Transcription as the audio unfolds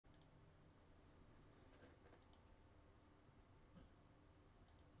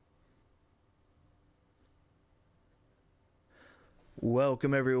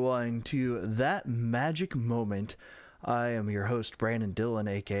Welcome everyone to That Magic Moment. I am your host Brandon Dillon,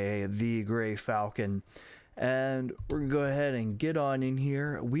 aka The Gray Falcon, and we're gonna go ahead and get on in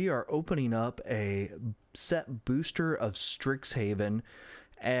here. We are opening up a set booster of Strixhaven,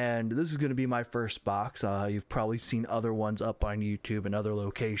 and this is going to be my first box. You've probably seen other ones up on YouTube and other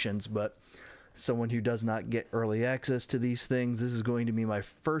locations, but someone who does not get early access to these things, this is going to be my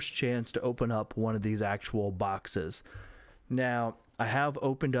first chance to open up one of these actual boxes. Now, I have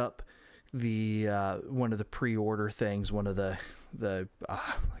opened up the one of the pre-order things, one of the I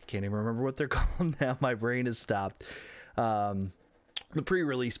can't even remember what they're called now. My brain has stopped. The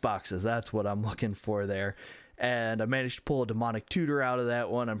pre-release boxes, that's what I'm looking for there. And I managed to pull a demonic tutor out of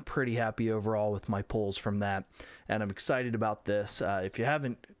that one. I'm pretty happy overall with my pulls from that, and I'm excited about this. If you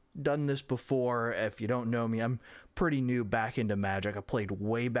haven't done this before, if you don't know me, I'm pretty new back into Magic. I played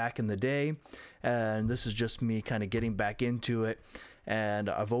way back in the day, and this is just me kind of getting back into it. And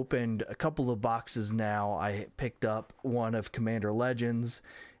I've opened a couple of boxes now. I picked up one of Commander Legends,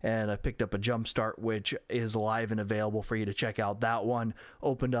 and I picked up a Jumpstart, which is live and available for you to check out. That one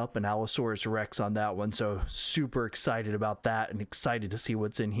opened up an Allosaurus Rex on that one, so super excited about that and excited to see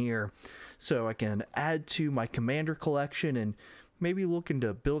what's in here, so I can add to my Commander collection and maybe look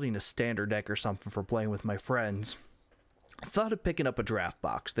into building a standard deck or something for playing with my friends. I thought of picking up a draft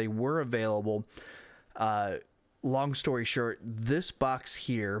box. They were available. Long story short, this box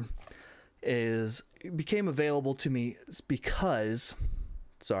here became available to me because,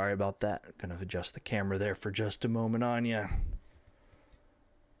 sorry about that, I'm going to adjust the camera there for just a moment on you.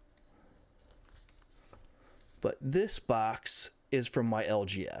 But this box is from my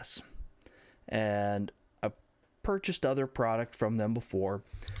LGS, and I've purchased other product from them before,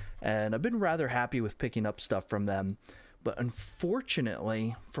 and I've been rather happy with picking up stuff from them. But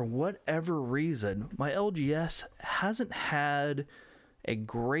unfortunately, for whatever reason, my LGS hasn't had a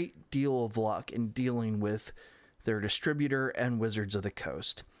great deal of luck in dealing with their distributor and Wizards of the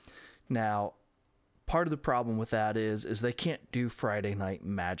Coast. Now, part of the problem with that is they can't do Friday night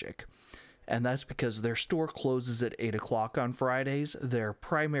Magic. And that's because their store closes at 8 o'clock on Fridays. Their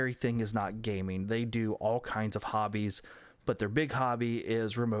primary thing is not gaming. They do all kinds of hobbies, but their big hobby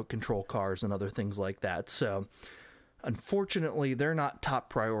is remote control cars and other things like that. So unfortunately, they're not top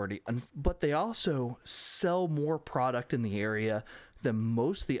priority, but they also sell more product in the area than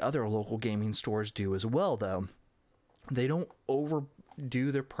most of the other local gaming stores do as well, though. They don't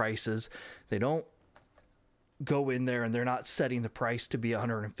overdo their prices. They don't go in there and they're not setting the price to be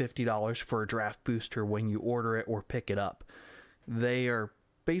 $150 for a draft booster when you order it or pick it up. They are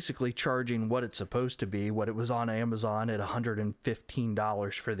basically charging what it's supposed to be, what it was on Amazon at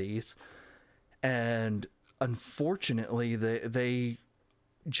 $115 for these. And unfortunately, they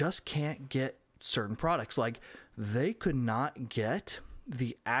just can't get certain products. Like, they could not get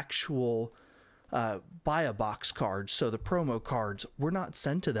the actual buy a box cards, so the promo cards were not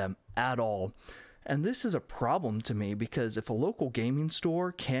sent to them at all. And this is a problem to me, because if a local gaming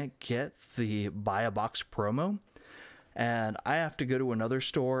store can't get the buy a box promo, and I have to go to another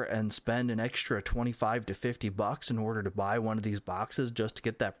store and spend an extra 25 to 50 bucks in order to buy one of these boxes just to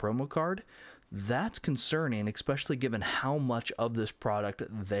get that promo card, that's concerning, especially given how much of this product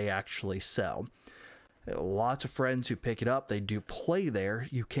they actually sell. Lots of friends who pick it up, they do play there.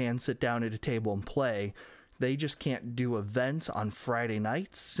 You can sit down at a table and play. They just can't do events on Friday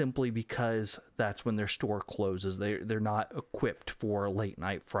nights simply because that's when their store closes. They're not equipped for late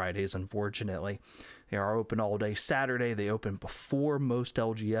night Fridays, unfortunately. They are open all day Saturday. They open before most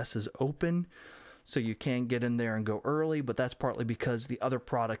LGSs open, so you can get in there and go early, but that's partly because the other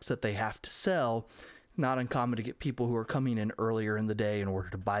products that they have to sell, not uncommon to get people who are coming in earlier in the day in order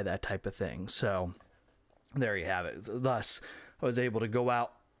to buy that type of thing. So there you have it. Thus, I was able to go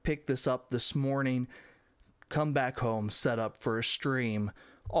out, pick this up this morning, come back home, set up for a stream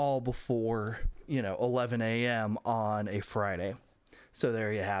all before, 11 a.m. on a Friday. So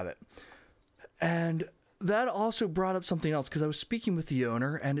there you have it. And that also brought up something else, because I was speaking with the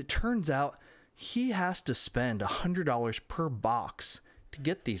owner, and it turns out he has to spend $100 per box to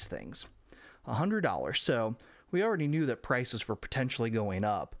get these things. $100. So we already knew that prices were potentially going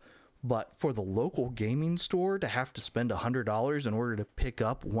up, but for the local gaming store to have to spend $100 in order to pick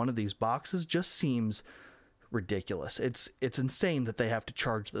up one of these boxes just seems ridiculous. It's insane that they have to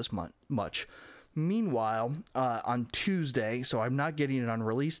charge this much. Meanwhile, on Tuesday, so I'm not getting it on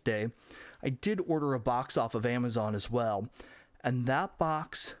release day, I did order a box off of Amazon as well, and that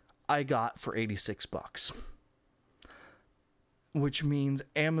box I got for 86 bucks, which means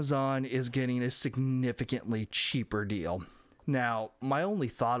Amazon is getting a significantly cheaper deal. Now, my only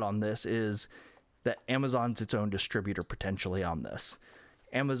thought on this is, that Amazon's its own distributor potentially on this.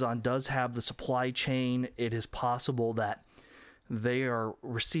 Amazon does have the supply chain. It is possible that they are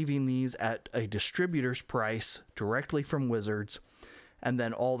receiving these at a distributor's price directly from Wizards, and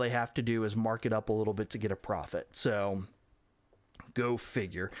then all they have to do is mark it up a little bit to get a profit. So go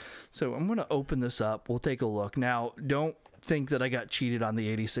figure. So I'm going to open this up. We'll take a look. Now, don't think that I got cheated on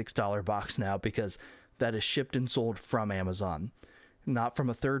the $86 box now, because that is shipped and sold from Amazon, not from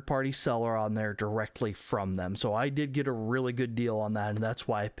a third-party seller on there, directly from them. So I did get a really good deal on that, and that's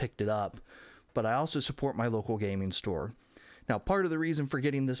why I picked it up. But I also support my local gaming store. Now, part of the reason for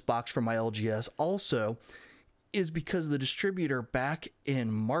getting this box from my LGS also is because the distributor back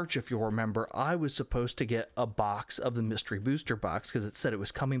in March, if you'll remember, I was supposed to get a box of the mystery booster box because it said it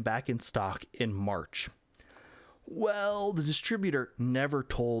was coming back in stock in March. Well, the distributor never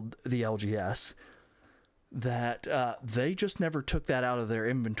told the LGS that they just never took that out of their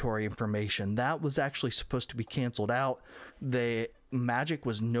inventory information. That was actually supposed to be canceled out. Magic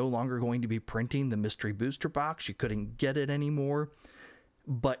was no longer going to be printing the mystery booster box. You couldn't get it anymore,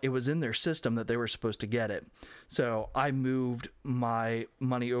 but it was in their system that they were supposed to get it. So I moved my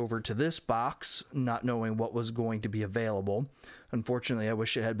money over to this box, not knowing what was going to be available. Unfortunately, I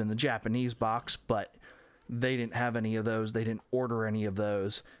wish it had been the Japanese box, but they didn't have any of those. They didn't order any of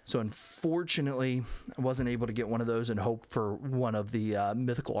those. So unfortunately, I wasn't able to get one of those and hope for one of the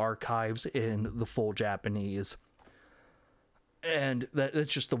mythical archives in the full Japanese. And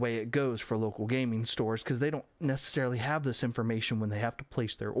that's just the way it goes for local gaming stores, because they don't necessarily have this information when they have to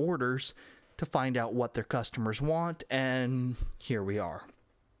place their orders to find out what their customers want. And here we are.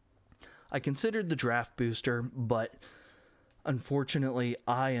 I considered the draft booster, but unfortunately,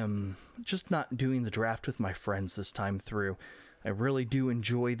 I am just not doing the draft with my friends this time through. I really do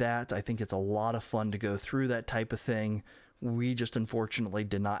enjoy that. I think it's a lot of fun to go through that type of thing. We just unfortunately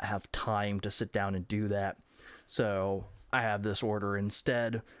did not have time to sit down and do that. So I have this order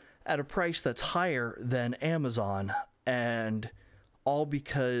instead at a price that's higher than Amazon, and all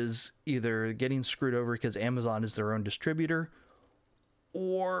because either getting screwed over because Amazon is their own distributor,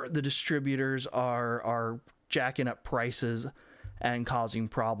 or the distributors are jacking up prices and causing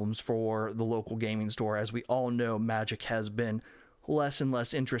problems for the local gaming store. As we all know, Magic has been less and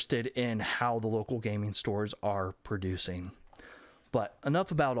less interested in how the local gaming stores are producing. But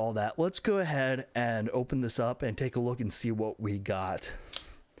enough about all that. Let's go ahead and open this up and take a look and see what we got.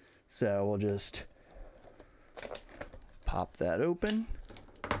 So we'll just pop that open.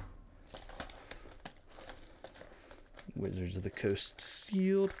 Wizards of the Coast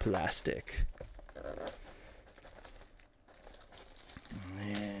sealed plastic.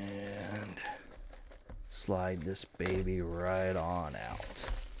 And slide this baby right on out.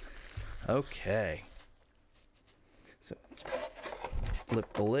 Okay. So let's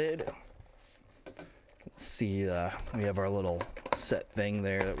flip the lid. See, we have our little set thing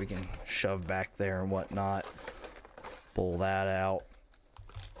there that we can shove back there and whatnot. Pull that out.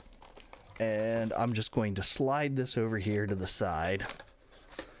 And I'm just going to slide this over here to the side,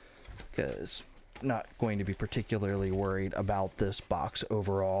 because I'm not going to be particularly worried about this box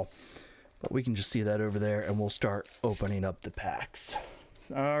overall. But we can just see that over there, and we'll start opening up the packs.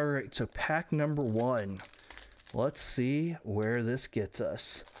 All right, so pack number 1. Let's see where this gets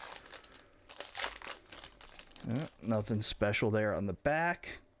us. Nothing special there on the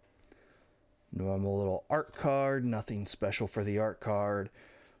back. Normal little art card. Nothing special for the art card.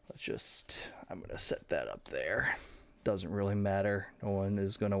 I'm going to set that up there. Doesn't really matter. No one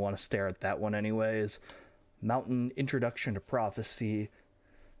is going to want to stare at that one anyways. Mountain Introduction to Prophecy.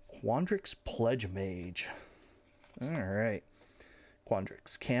 Quandrix Pledge Mage. Alright.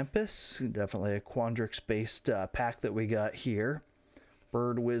 Quandrix Campus. Definitely a Quandrix-based pack that we got here.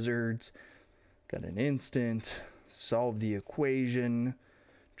 Bird Wizards. Got an instant. Solve the Equation.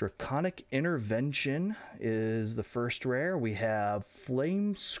 Draconic Intervention is the first rare. We have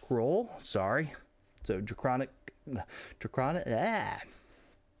Flame Scroll. Sorry. So Draconic.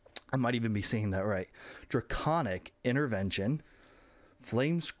 I might even be saying that right. Draconic Intervention.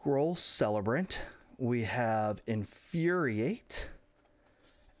 Flame Scroll Celebrant. We have Infuriate.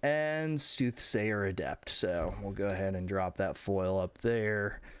 And Soothsayer Adept. So we'll go ahead and drop that foil up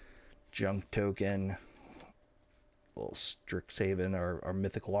there. Junk token. Little Strixhaven, our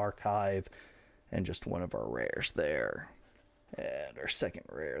mythical archive, and just one of our rares there, and our second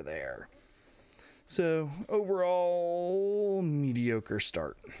rare there. So overall, mediocre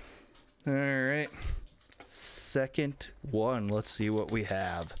start. All right, second one. Let's see what we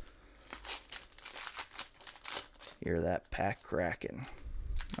have. Hear that pack cracking.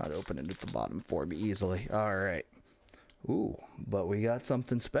 Not opening at the bottom for me easily. All right. Ooh, but we got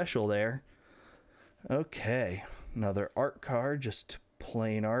something special there. Okay, another art card, just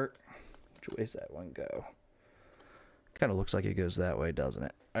plain art. Which way's that one go? Kind of looks like it goes that way, doesn't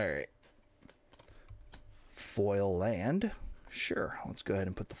it? All right. Foil land. Sure, let's go ahead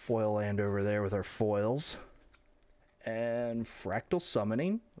and put the foil land over there with our foils. And fractal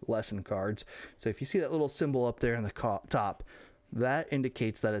summoning, lesson cards. So if you see that little symbol up there in the top, that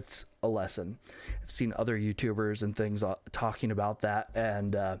indicates that it's a lesson. I've seen other YouTubers and things talking about that,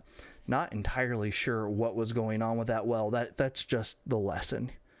 and not entirely sure what was going on with that. Well, that's just the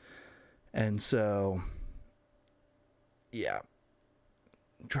lesson. And so, yeah,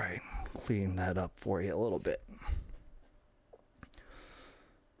 try and clean that up for you a little bit.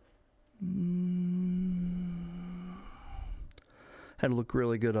 Had to look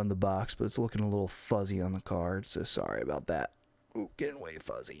really good on the box, but it's looking a little fuzzy on the card, so sorry about that. Ooh, getting way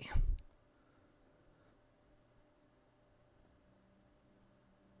fuzzy.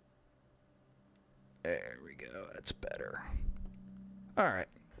 There we go, that's better. Alright,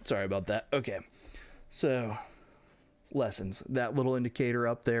 sorry about that. Okay, so lessons. That little indicator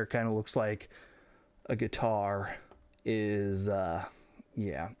up there kind of looks like a guitar is,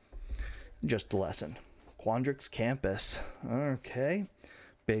 yeah, just a lesson. Quandrix Campus. Okay.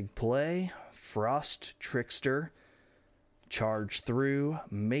 Big Play. Frost Trickster. Charge Through.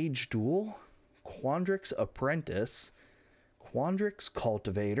 Mage Duel. Quandrix Apprentice. Quandrix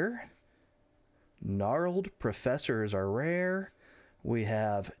Cultivator. Gnarled Professors are rare. We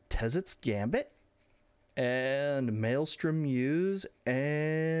have Tezzet's Gambit. And Maelstrom Muse.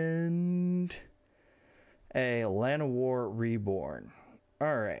 And a Llanowar Reborn.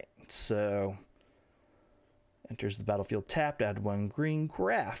 Alright, so enters the battlefield tapped, add 1 green,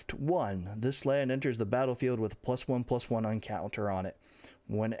 craft 1. This land enters the battlefield with a +1/+1 on counter on it.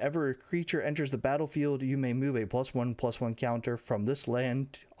 Whenever a creature enters the battlefield, you may move a +1/+1 counter from this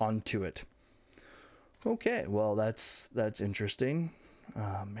land onto it. Okay, well that's interesting.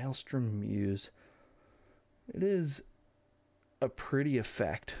 Maelstrom Muse. It is a pretty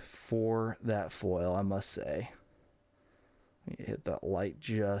effect for that foil, I must say. You hit that light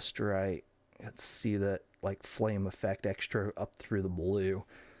just right. Let's see that like flame effect extra up through the blue,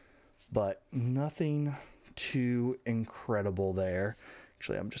 but nothing too incredible there.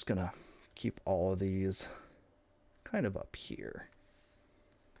 Actually, I'm just gonna keep all of these kind of up here.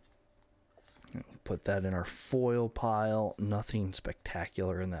 Put that in our foil pile. Nothing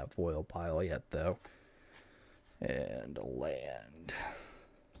spectacular in that foil pile yet though. And a land.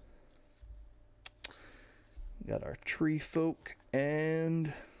 Got our tree folk,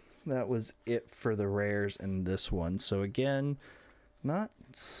 and that was it for the rares in this one. So again, not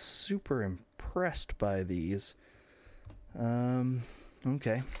super impressed by these.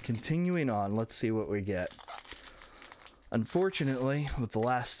 Okay, continuing on, let's see what we get. Unfortunately, with the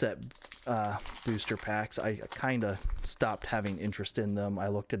last set booster packs, I kind of stopped having interest in them. I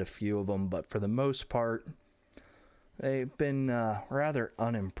looked at a few of them, but for the most part, they've been rather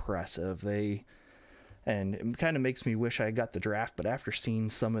unimpressive. And it kind of makes me wish I got the draft, but after seeing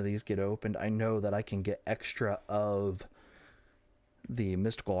some of these get opened, I know that I can get extra of the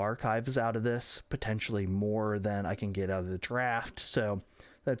Mystical Archives out of this, potentially more than I can get out of the draft. So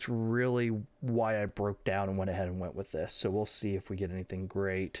that's really why I broke down and went ahead and went with this. So we'll see if we get anything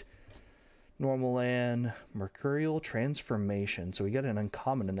great. Normal land, Mercurial Transformation. So we got an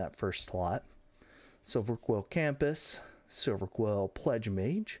uncommon in that first slot. Silverquill Campus, Silverquill Pledge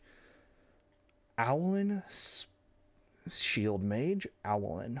Mage, Owlin Shield Mage,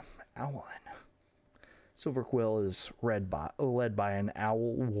 Owlin. Silverquill is led by an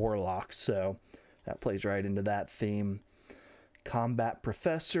Owl Warlock, so that plays right into that theme. Combat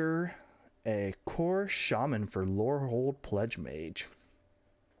Professor, a Core Shaman for Lorehold Pledge Mage,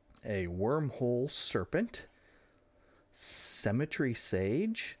 a Wormhole Serpent, Cemetery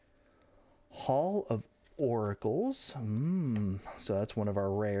Sage, Hall of Oracles. So that's one of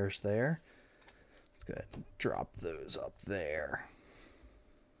our rares there. Let's go ahead and drop those up there.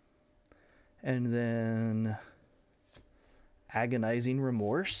 And then Agonizing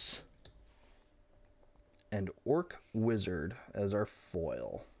Remorse and Orc Wizard as our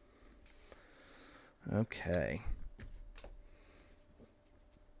foil. Okay.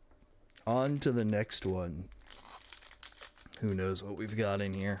 On to the next one. Who knows what we've got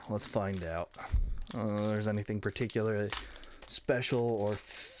in here? Let's find out. There's anything particularly special or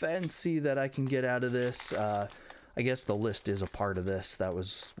fancy that I can get out of this. I guess the list is a part of this. That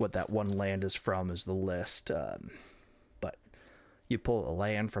was what that one land is from, is the list. But you pull a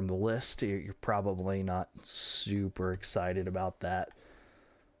land from the list, you're probably not super excited about that.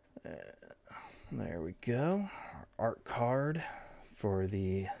 There we go. Our art card for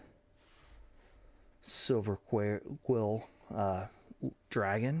the silver quill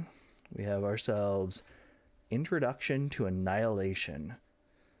dragon. We have ourselves Introduction to Annihilation,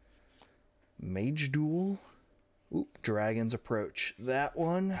 Mage Duel, Dragon's Approach. That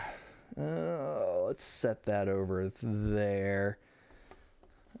one, let's set that over there.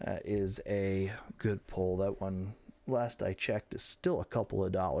 That is a good pull. That one, last I checked, is still a couple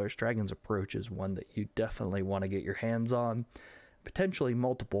of dollars. Dragon's Approach is one that you definitely want to get your hands on. Potentially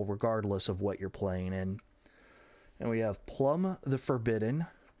multiple, regardless of what you're playing in. And we have Plum the Forbidden,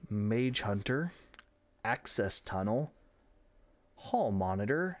 Mage Hunter, Access Tunnel, Hall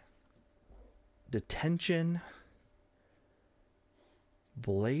Monitor, Detention,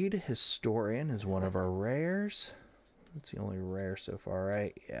 Blade Historian is one of our rares. That's the only rare so far,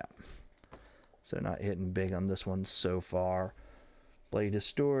 right? Yeah. So not hitting big on this one so far. Blade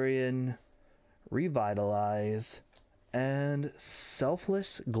Historian, Revitalize, and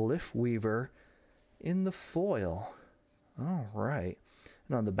Selfless Glyph Weaver in the foil. All right.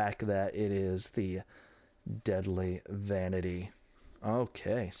 And on the back of that, it is the Deadly Vanity.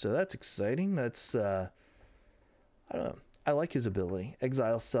 Okay, so that's exciting. That's, I don't know. I like his ability.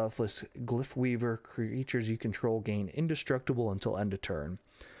 Exile Selfless Glyph Weaver. Creatures you control gain indestructible until end of turn.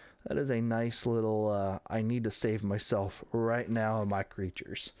 That is a nice little, I need to save myself right now on my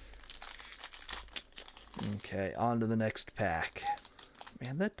creatures. Okay, on to the next pack.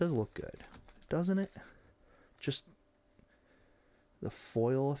 Man, that does look good, doesn't it? Just the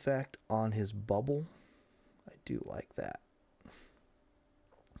foil effect on his bubble. I do like that.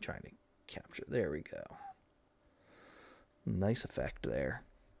 I'm trying to capture. There we go. Nice effect there.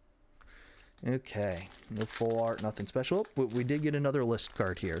 Okay, no full art, nothing special. But we did get another list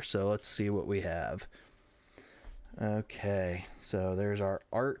card here, so let's see what we have. Okay, so there's our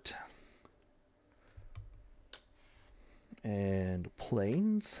art. And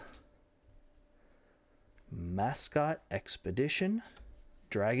Plains. Mascot Expedition.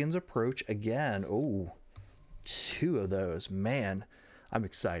 Dragon's Approach again. Oh, 2 of those. Man, I'm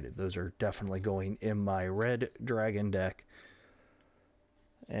excited. Those are definitely going in my red dragon deck.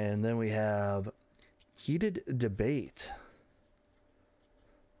 And then we have Heated Debate.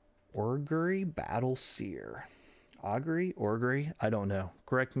 Augury Battle Seer. Augury? I don't know.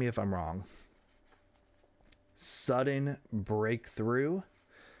 Correct me if I'm wrong. Sudden Breakthrough.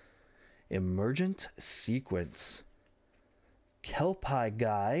 Emergent Sequence. Kelpie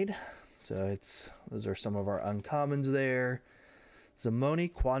Guide. So those are some of our uncommons there.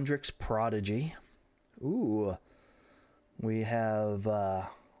 Zamoni Quandrix Prodigy. Ooh. We have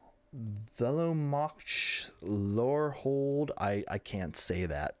Velomach Lorehold. I can't say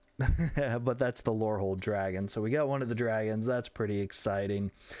that. But that's the Lorehold dragon. So we got one of the dragons. That's pretty exciting.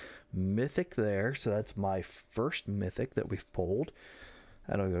 Mythic there. So that's my first mythic that we've pulled.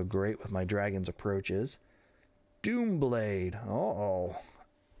 That'll go great with my Dragon's Approaches. Doomblade. Oh.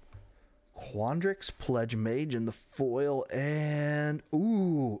 Quandrix Pledge Mage in the foil. And,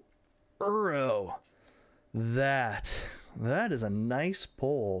 ooh, Uro. That is a nice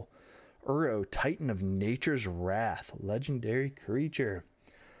pull. Uro, Titan of Nature's Wrath. Legendary creature.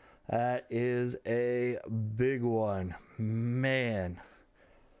 That is a big one. Man.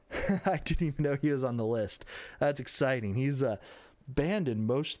 I didn't even know he was on the list. That's exciting. He's banned in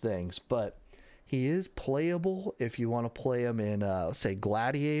most things, but he is playable if you want to play him in, say,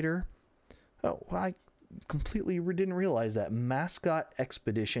 Gladiator. Oh, I completely didn't realize that. Mascot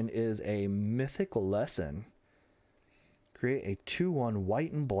Expedition is a mythic lesson. Create a 2/1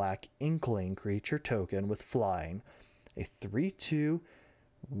 white and black Inkling creature token with flying, a 3/2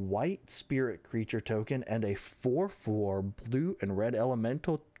 white spirit creature token, and a 4/4 blue and red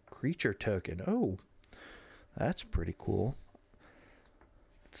elemental creature token. Oh, that's pretty cool.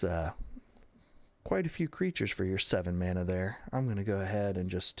 It's quite a few creatures for your 7 mana there. I'm going to go ahead and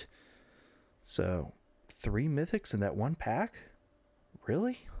just... So, 3 mythics in that one pack?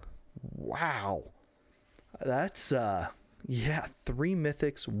 Really? Wow. That's, yeah, 3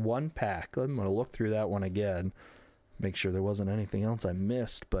 mythics, 1 pack. I'm going to look through that one again. Make sure there wasn't anything else I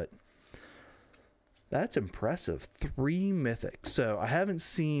missed, but that's impressive. 3 mythics. So, I haven't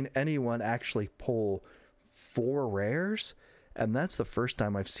seen anyone actually pull 4 rares, and that's the first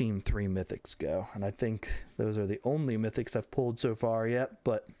time I've seen 3 mythics go. And I think those are the only mythics I've pulled so far yet,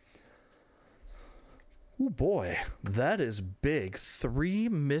 but... Oh boy, that is big. 3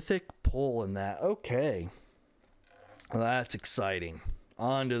 mythic pull in that. Okay. Well, that's exciting.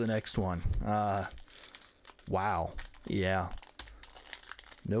 On to the next one. Wow. Yeah.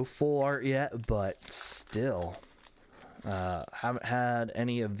 No full art yet, but still. Haven't had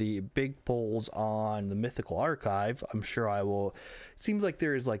any of the big pulls on the Mythical Archive. I'm sure I will. It seems like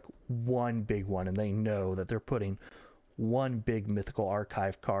there is like one big one, and they know that they're putting one big Mythical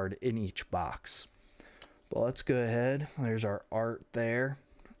Archive card in each box. But let's go ahead. There's our art there.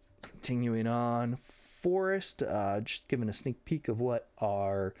 Continuing on. Forest. Just giving a sneak peek of what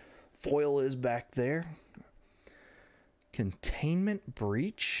our foil is back there. Containment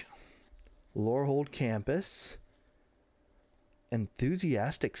Breach. Lorehold Campus.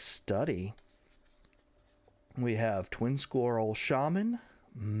 Enthusiastic Study. We have Twin Squirrel Shaman,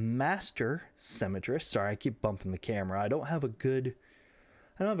 Master Symmetrist. Sorry, I keep bumping the camera. I don't have a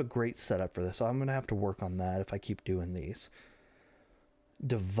great setup for this, so I'm gonna have to work on that if I keep doing these.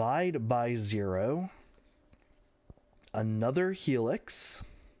 Divide by Zero. Another Helix.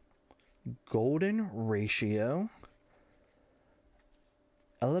 Golden Ratio.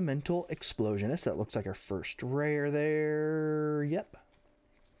 Elemental Explosionist. That looks like our first rare there. Yep.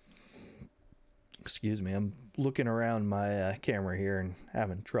 Excuse me. I'm looking around my camera here and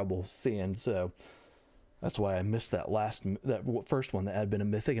having trouble seeing. So that's why I missed that first one that had been a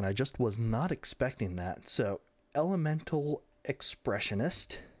mythic. And I just was not expecting that. So Elemental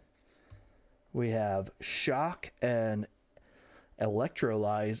Expressionist. We have Shock, and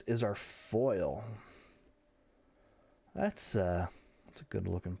Electrolyze is our foil. That's a good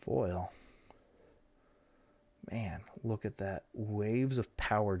looking foil. Man, look at that. Waves of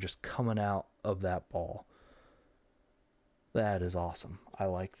power just coming out of that ball. That is awesome. I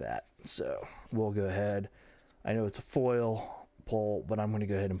like that. So we'll go ahead. I know it's a foil pull, but I'm going to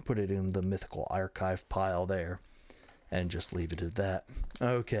go ahead and put it in the Mythical Archive pile there and just leave it at that.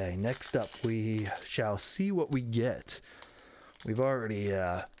 Okay, next up we shall see what we get. We've already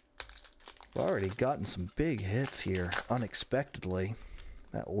gotten some big hits here unexpectedly.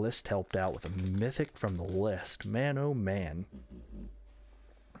 That list helped out with a mythic from the list. Man, oh man.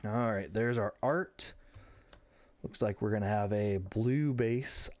 Alright, there's our art. Looks like we're going to have a blue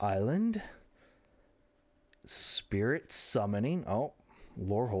base island. Spirit Summoning. Oh,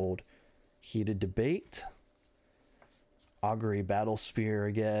 Lorehold. Heated Debate. Augury Battle Spear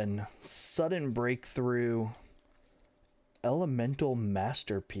again. Sudden Breakthrough. Elemental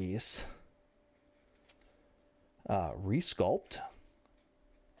Masterpiece. Resculpt.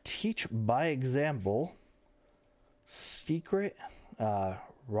 Teach by Example. Secret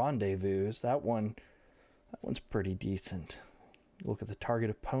Rendezvous. That one's pretty decent. Look at the target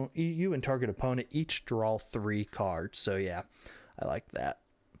opponent. You and target opponent each draw 3 cards. So yeah, I like that.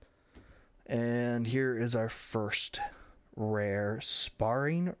 And here is our first rare,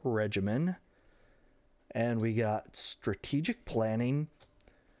 Sparring Regimen. And we got Strategic Planning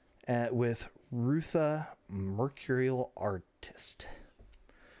with Rutha Mercurial Artist.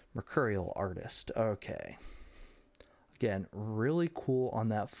 Okay. Again, really cool on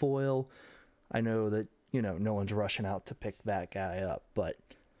that foil. I know that, no one's rushing out to pick that guy up, but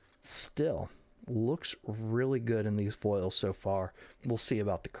still looks really good in these foils so far. We'll see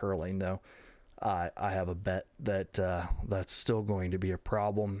about the curling though. I have a bet that that's still going to be a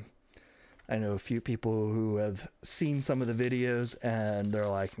problem. I know a few people who have seen some of the videos and they're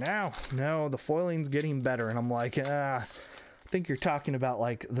like, no, the foiling's getting better. And I'm like, I think you're talking about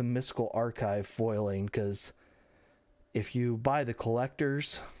like the Mystical Archive foiling, because if you buy the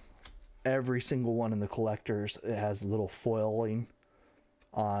collectors, every single one in the collectors, it has little foiling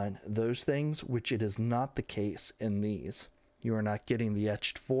on those things, which it is not the case in these. You are not getting the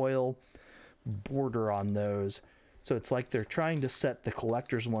etched foil border on those. So it's like they're trying to set the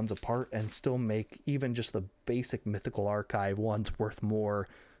collector's ones apart and still make even just the basic Mythical Archive ones worth more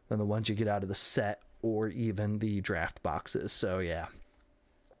than the ones you get out of the set or even the draft boxes. So yeah,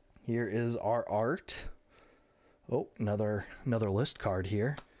 here is our art. Oh, another list card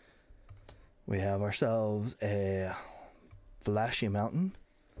here. We have ourselves a Flashy Mountain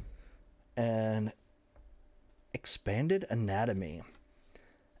and Expanded Anatomy.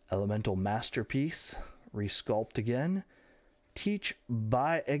 Elemental Masterpiece. Resculpt again. Teach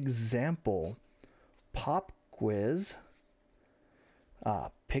by Example. Pop Quiz.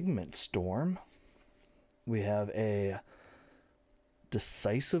 Pigment Storm. We have a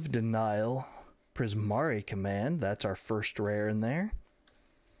Decisive Denial. Prismari Command. That's our first rare in there.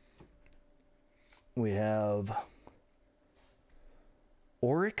 We have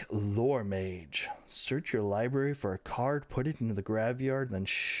Auric Lore Mage. Search your library for a card, put it into the graveyard, then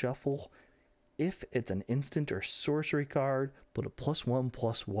shuffle. If it's an instant or sorcery card, put a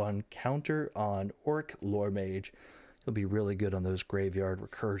 +1/+1 counter on Auric Lore Mage. You'll be really good on those graveyard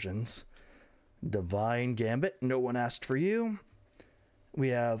recursions. Divine Gambit. No one asked for you. We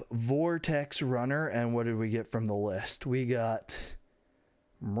have Vortex Runner, and what did we get from the list? We got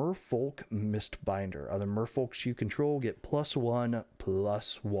Merfolk Mistbinder. Other Merfolks you control get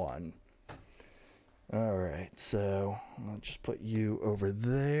 +1/+1. Alright, so I'll just put you over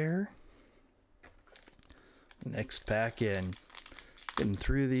there. Next pack in. Getting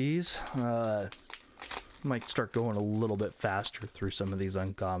through these. Might start going a little bit faster through some of these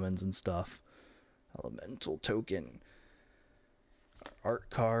uncommons and stuff. Elemental token. Art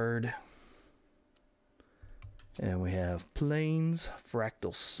card. And we have Plains,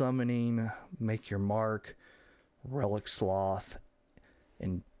 Fractal Summoning, Make Your Mark, Relic Sloth,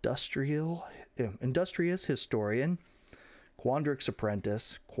 Industrious Historian, Quandrix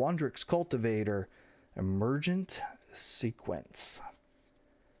Apprentice, Quandrix Cultivator, Emergent Sequence,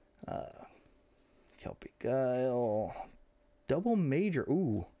 Kelpie Guile, Double Major.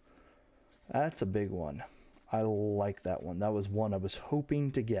 Ooh, that's a big one. I like that one. That was one I was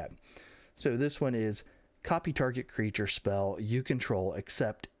hoping to get. So this one is copy target creature spell you control,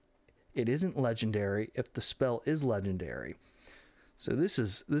 except it isn't legendary if the spell is legendary. So this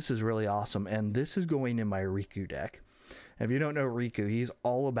is really awesome, and this is going in my Riku deck. And if you don't know Riku, he's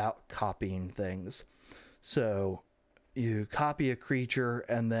all about copying things. So you copy a creature,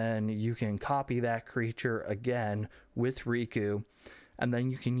 and then you can copy that creature again with Riku, and then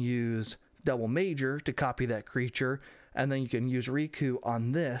you can use Double Major to copy that creature, and then you can use Riku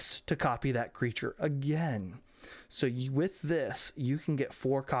on this to copy that creature again. So with this, you can get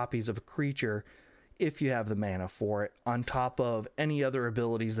 4 copies of a creature if you have the mana for it, on top of any other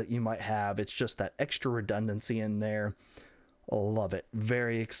abilities that you might have. It's just that extra redundancy in there. Love it.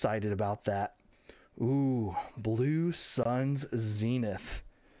 Very excited about that. Ooh, Blue Sun's Zenith.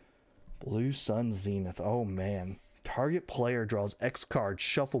 Blue Sun Zenith. Oh, man. Target player draws X card.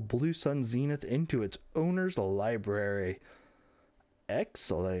 Shuffle Blue Sun Zenith into its owner's library.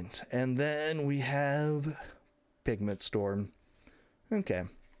 Excellent. And then we have Pigment Storm. Okay.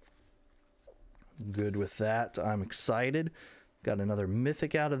 Good with that. I'm excited. Got another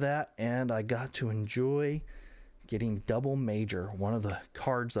mythic out of that, and I got to enjoy getting Double Major, one of the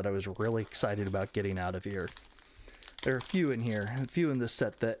cards that I was really excited about getting out of here. There are a few in here, a few in this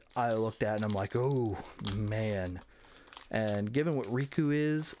set that I looked at and I'm like, oh man. And given what Riku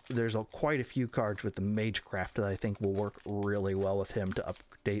is, there's quite a few cards with the Magecraft that I think will work really well with him to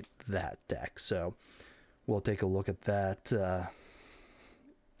update that deck. So we'll take a look at that.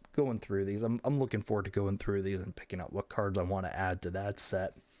 Going through these, I'm looking forward to going through these and picking out what cards I want to add to that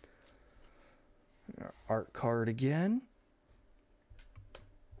set. Art card again.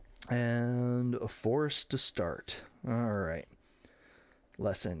 And a forest to start. Alright.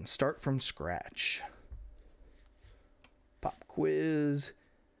 Lesson. Start from scratch. Pop quiz.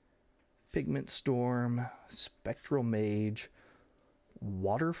 Pigment Storm. Spectral Mage.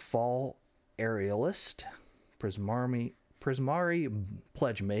 Waterfall Aerialist. Prismari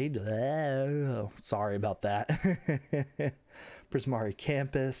Pledge Mage. Oh, sorry about that. Prismari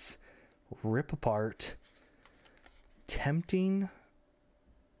Campus. Rip Apart. Tempting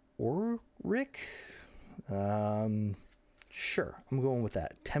Auric? Sure, I'm going with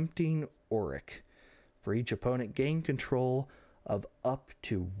that. Tempting Auric. For each opponent, gain control of up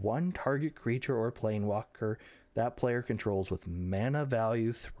to 1 target creature or planewalker that player controls with mana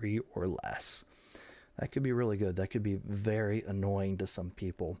value 3 or less. That could be really good. That could be very annoying to some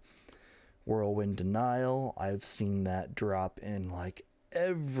people. Whirlwind Denial. I've seen that drop in like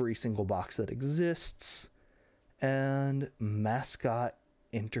every single box that exists. And Mascot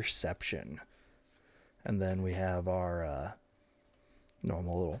Interception. And then we have our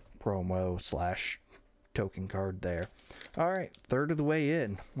normal little promo / token card there. Alright, third of the way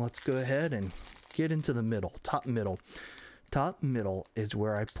in. Let's go ahead and get into the middle. Top middle. Top middle is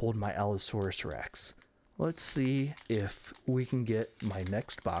where I pulled my Allosaurus Rex. Let's see if we can get my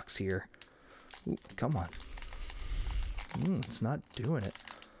next box here. Ooh, come on. It's not doing it.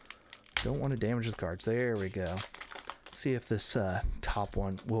 Don't want to damage the cards. There we go. See if this top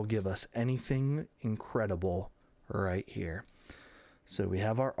one will give us anything incredible right here. So we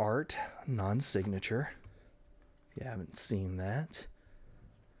have our art, non-signature. If you haven't seen that.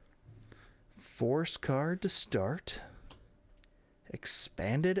 Force card to start.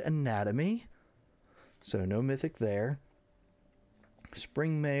 Expanded Anatomy. So no mythic there.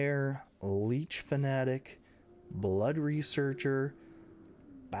 Springmare, Leech Fanatic, Blood Researcher,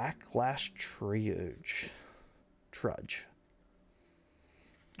 Backlash Trudge.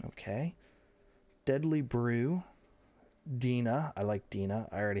 Okay. Deadly Brew, Dina. I like Dina.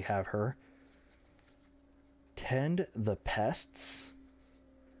 I already have her. Tend the Pests.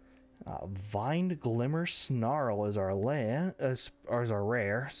 Vine Glimmer Snarl is our our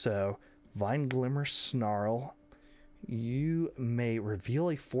rare. So Vine Glimmer Snarl. You may reveal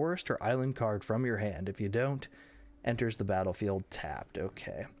a forest or island card from your hand. If you don't, enters the battlefield tapped.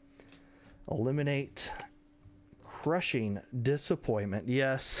 Okay. Eliminate Crushing Disappointment.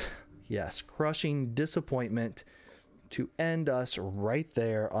 Yes, Crushing Disappointment to end us right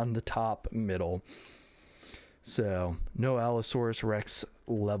there on the top middle. So no Allosaurus Rex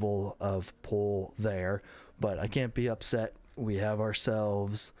level of pull there, but I can't be upset. We have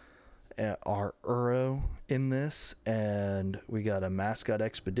ourselves our Uro in this, and we got a Mascot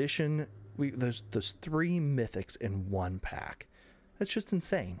Expedition. There's 3 mythics in one pack. That's just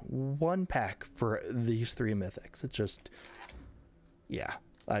insane. One pack for these 3 mythics. It's just, yeah,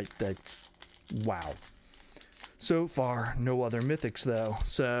 that's wow. So far, no other mythics though.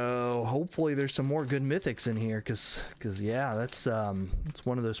 So hopefully there's some more good mythics in here, cause yeah, that's it's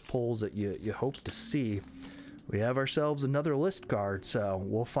one of those pulls that you hope to see. We have ourselves another list card, so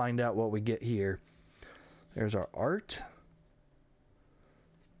we'll find out what we get here. There's our art.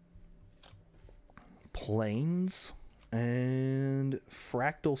 Planes and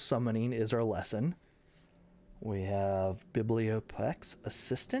Fractal Summoning is our lesson. We have Bibliopex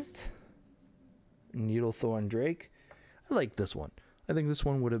Assistant. Needlethorn Drake. I like this one. I think this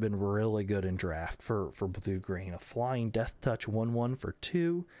one would have been really good in draft for blue-green. A Flying Death Touch 1/1 for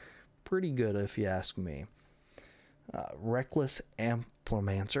 2. Pretty good if you ask me. Reckless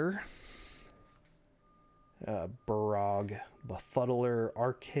Amplimancer. Barog Befuddler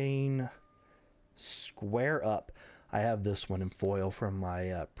Arcane Square Up. I have this one in foil from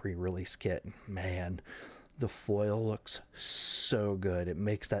my pre-release kit. Man, the foil looks so good. It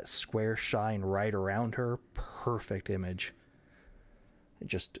makes that square shine right around her. Perfect image.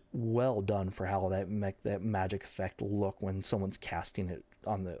 Just well done for how that magic effect look when someone's casting it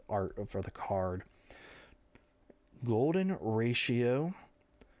on the art for the card. Golden Ratio.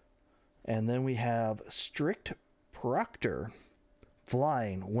 And then we have Strict Proctor.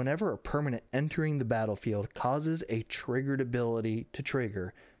 Flying. Whenever a permanent entering the battlefield causes a triggered ability to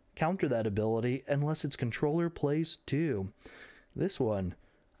trigger, counter that ability unless its controller plays 2. This one,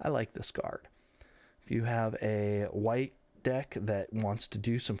 I like this card. If you have a white deck that wants to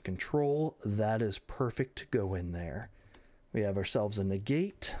do some control, that is perfect to go in there. We have ourselves a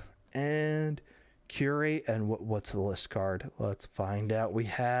Negate and Curate, and what's the list card? Let's find out. We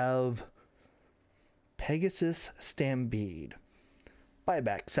have Pegasus Stampede.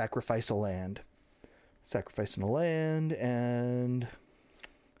 Buyback, sacrifice a land. Sacrificing a land and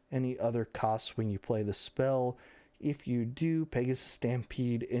any other costs when you play the spell. If you do, Pegasus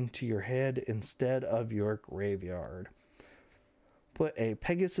Stampede into your head instead of your graveyard. Put a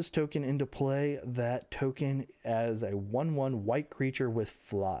Pegasus token into play. That token as a 1/1 white creature with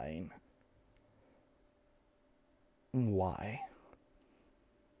flying. Why?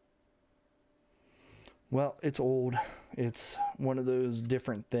 Well, it's old. It's one of those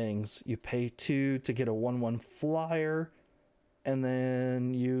different things. You pay 2 to get a 1/1 flyer, and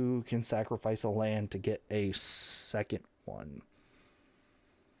then you can sacrifice a land to get a second one.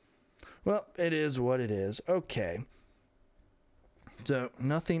 Well, it is what it is. Okay. So,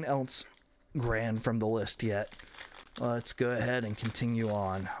 nothing else grand from the list yet. Let's go ahead and continue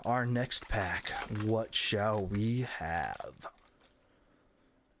on. Our next pack. What shall we have?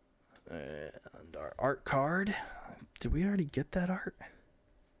 And our art card. Did we already get that art? I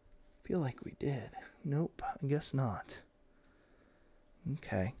feel like we did. Nope, I guess not.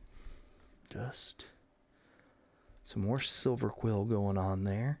 Okay. Just some more Silver Quill going on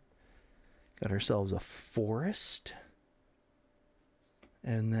there. Got ourselves a forest.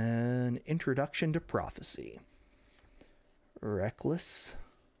 And then Introduction to Prophecy. Reckless.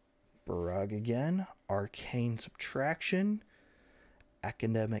 Barag again. Arcane Subtraction.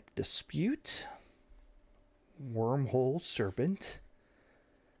 Academic Dispute. Wormhole Serpent.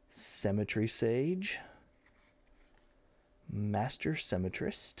 Cemetery Sage. Master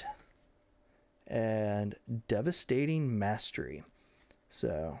Symmetrist. And Devastating Mastery.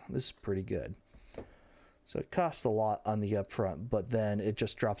 So this is pretty good. So it costs a lot on the upfront, but then it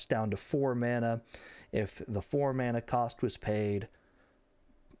just drops down to 4 mana. If the 4 mana cost was paid,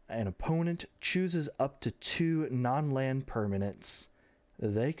 an opponent chooses up to 2 non-land permanents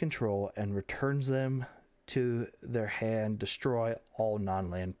they control and returns them to their hand, destroy all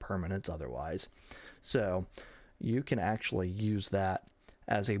non-land permanents otherwise. So you can actually use that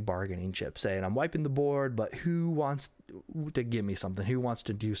as a bargaining chip, saying I'm wiping the board, but who wants to give me something? Who wants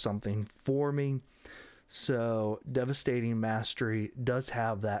to do something for me? So Devastating Mastery does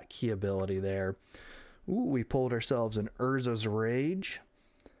have that key ability there. Ooh, we pulled ourselves an Urza's Rage,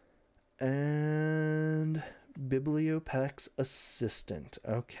 and Bibliopex Assistant.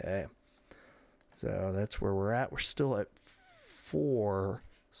 Okay. So that's where we're at. We're still at 4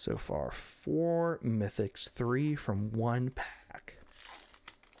 so far. 4 mythics, 3 from 1 pack.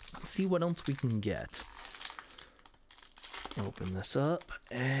 Let's see what else we can get. Open this up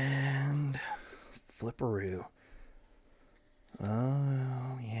and flipperoo.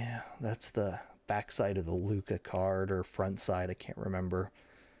 Oh, yeah. That's the backside of the Luca card, or front side, I can't remember.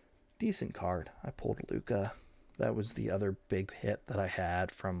 Decent card. I pulled Luca. That was the other big hit that I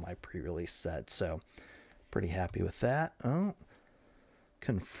had from my pre-release set, so pretty happy with that. Oh,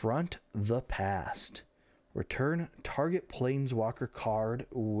 Confront the Past. Return target Planeswalker card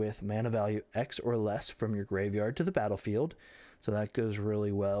with mana value X or less from your graveyard to the battlefield. So that goes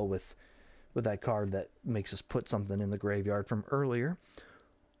really well with that card that makes us put something in the graveyard from earlier.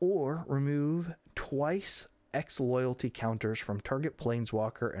 Or remove twice X loyalty counters from target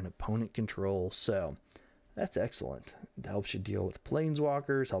Planeswalker and opponent control. So that's excellent. It helps you deal with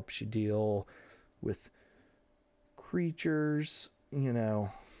Planeswalkers, helps you deal with creatures, you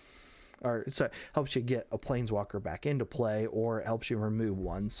know, or sorry, helps you get a Planeswalker back into play, or it helps you remove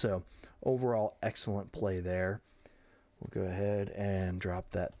one. So overall, excellent play there. We'll go ahead and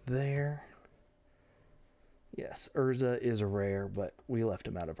drop that there. Yes, Urza is a rare, but we left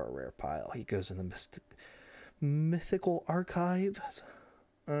him out of our rare pile. He goes in the mythical archives.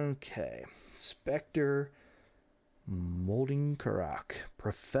 Okay. Spectre Molding Karak.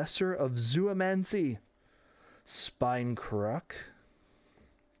 Professor of Zoomancy. Spine Karak.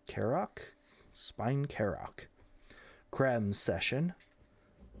 Spine Karak. Krem Session.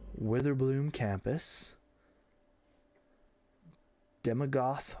 Witherbloom Campus.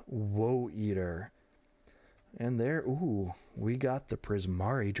 Demogoth Woe Eater. And there, ooh, we got the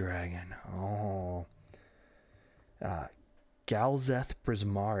Prismari Dragon. Oh. Galzeth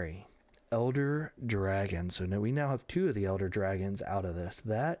Prismari. Elder Dragon. So now we now have 2 of the Elder Dragons out of this.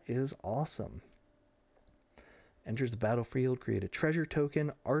 That is awesome. Enters the battlefield, create a treasure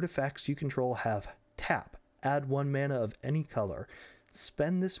token. Artifacts you control have tap. Add 1 mana of any color.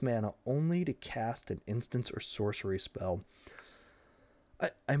 Spend this mana only to cast an instance or sorcery spell.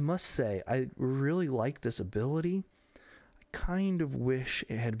 I must say, I really like this ability. I kind of wish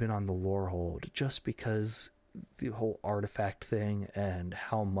it had been on the lore hold, just because the whole artifact thing and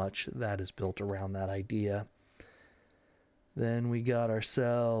how much that is built around that idea. Then we got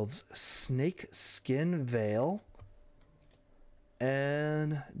ourselves Snake Skin Veil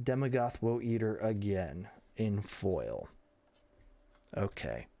and Demogoth Woe Eater again in foil.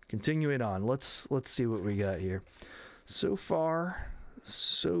 Okay, continuing on. Let's see what we got here. So far,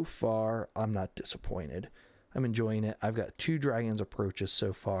 I'm not disappointed. I'm enjoying it. I've got 2 Dragon's Approaches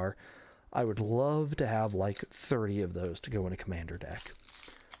so far. I would love to have like 30 of those to go in a commander deck.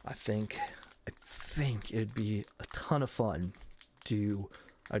 I think it'd be a ton of fun to do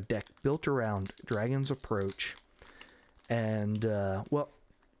a deck built around Dragon's Approach. And, well,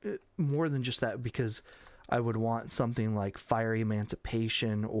 more than just that, because I would want something like Fiery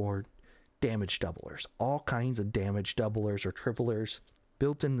Emancipation or damage doublers. All kinds of damage doublers or triplers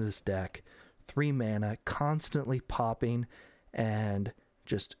built into this deck. 3 mana, constantly popping and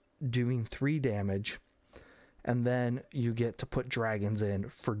just doing 3 damage. And then you get to put dragons in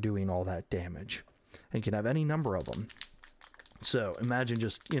for doing all that damage. And you can have any number of them. So imagine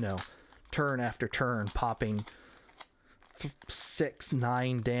just, you know, turn after turn popping 6,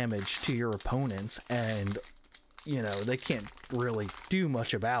 9 damage to your opponents, and you know, they can't really do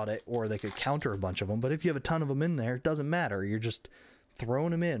much about it, or they could counter a bunch of them. But if you have a ton of them in there, it doesn't matter. You're just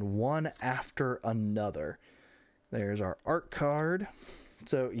throwing them in one after another. There's our art card.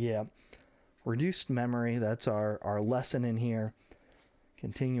 So yeah, reduced memory. That's our lesson in here.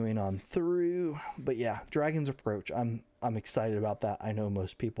 Continuing on through. But yeah, Dragon's Approach. I'm excited about that. I know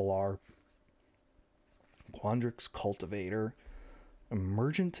most people are. Quandrix Cultivator.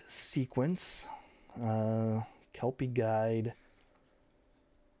 Emergent Sequence. Kelpie Guide,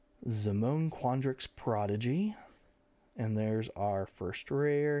 Zamone Quandrix Prodigy, and there's our first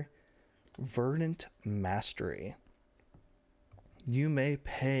rare, Verdant Mastery. You may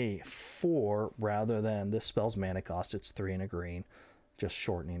pay 4 rather than this spell's mana cost. It's 3 and a green, just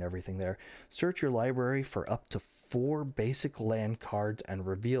shortening everything there. Search your library for up to 4 basic land cards and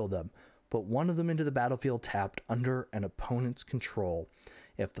reveal them. Put 1 of them into the battlefield tapped under an opponent's control.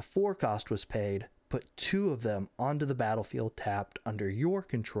 If the 4 cost was paid, put 2 of them onto the battlefield tapped under your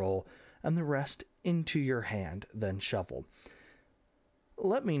control, and the rest into your hand, then shuffle.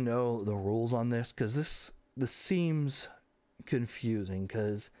 Let me know the rules on this, because this seems confusing,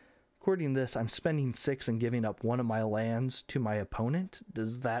 because according to this, I'm spending 6 and giving up one of my lands to my opponent.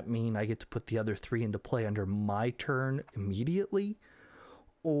 Does that mean I get to put the other 3 into play under my turn immediately?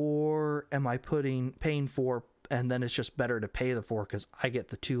 Or am I paying 4, and then it's just better to pay the 4 because I get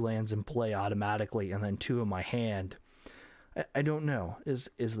the 2 lands in play automatically and then 2 in my hand? I don't know. Is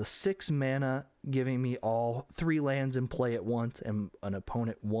the 6 mana giving me all 3 lands in play at once and an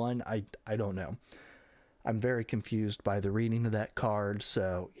opponent 1? I don't know. I'm very confused by the reading of that card,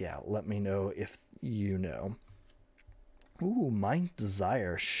 so yeah, let me know if you know. Ooh, Mind's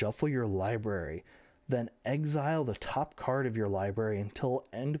Desire. Shuffle your library. Then exile the top card of your library until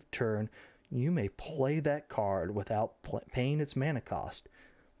end of turn. You may play that card without paying its mana cost.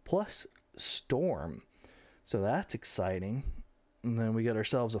 Plus Storm. So that's exciting. And then we got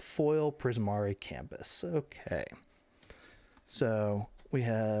ourselves a foil Prismari Campus. Okay. So we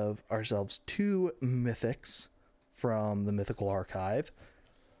have ourselves 2 mythics from the Mythical Archive,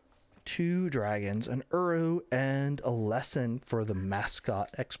 2 dragons, an Uru, and a lesson for the Mascot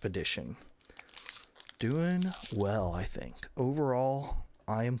Expedition. Doing well, I think. Overall,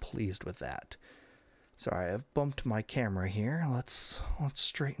 I am pleased with that. Sorry, I've bumped my camera here. Let's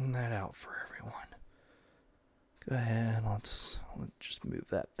straighten that out for everyone. Go ahead, let's just move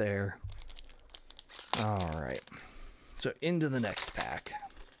that there. All right. So into the next pack.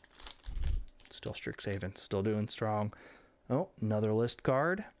 Still Strixhaven, still doing strong. Oh, another list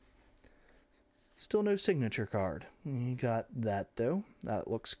card. Still no signature card. You got that though.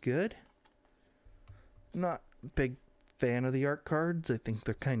 That looks good. Not a big fan of the art cards. I think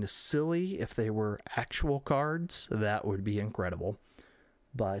they're kind of silly. If they were actual cards, that would be incredible.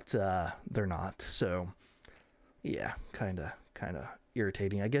 But they're not. So yeah, kind of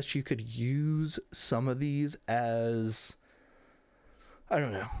irritating. I guess you could use some of these as, I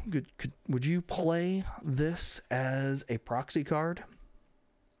don't know, would you play this as a proxy card?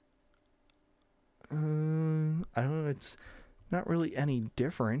 I don't know, it's not really any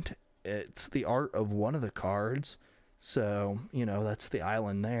different. It's the art of one of the cards, so, you know, that's the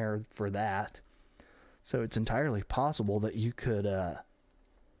island there for that. So it's entirely possible that you could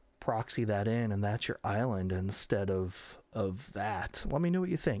proxy that in and that's your island instead of that. Let me know what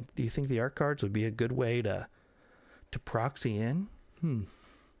you think. Do you think the art cards would be a good way to proxy in?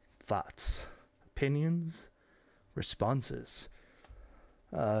 Thoughts, opinions, responses.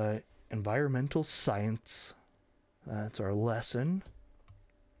 Environmental science. That's our lesson.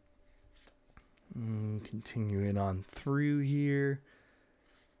 Continuing on through here.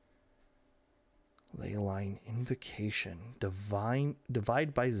 Leyline Invocation.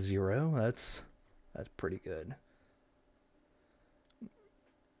 Divide by 0. That's pretty good.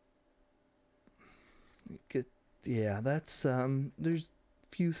 Yeah, that's there's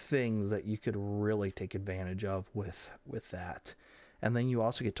few things that you could really take advantage of with that. And then you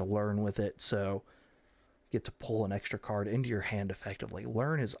also get to learn with it, so you get to pull an extra card into your hand effectively.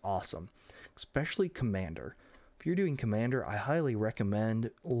 Learn is awesome, especially Commander. If you're doing Commander, I highly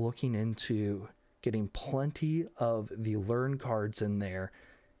recommend looking into getting plenty of the learn cards in there,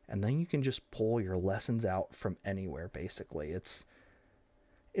 and then you can just pull your lessons out from anywhere, basically. It's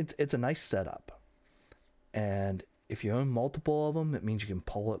a nice setup. And if you own multiple of them, it means you can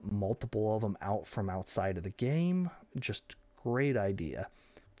pull multiple of them out from outside of the game. Just great idea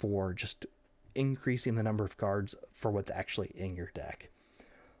for just increasing the number of cards for what's actually in your deck.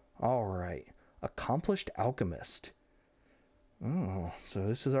 All right. Accomplished Alchemist. Oh, so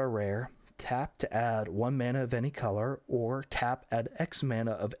this is our rare. Tap to add 1 mana of any color, or tap add X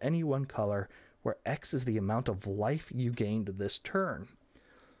mana of any one color, where X is the amount of life you gained this turn.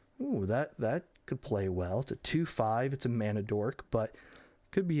 Ooh, that could play well. It's a 2/5. It's a mana dork, but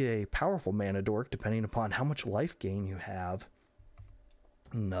could be a powerful mana dork depending upon how much life gain you have.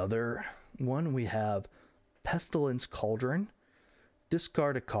 Another one, we have Pestilence Cauldron.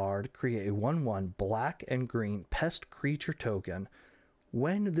 Discard a card, create a 1/1 black and green pest creature token.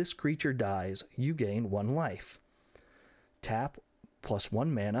 When this creature dies, you gain 1 life. Tap plus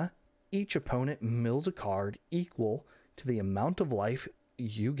 1 mana. Each opponent mills a card equal to the amount of life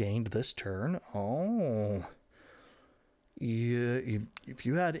you gained this turn. Oh, if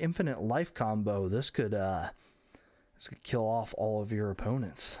you had infinite life combo, this could kill off all of your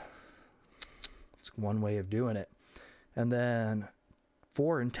opponents. It's one way of doing it. And then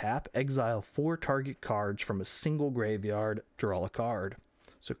 4 and tap, exile 4 target cards from a single graveyard, draw a card.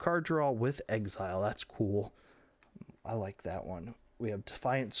 So card draw with exile, that's cool. I like that one. We have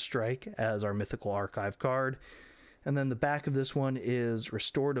Defiant Strike as our Mythical Archive card. And then the back of this one is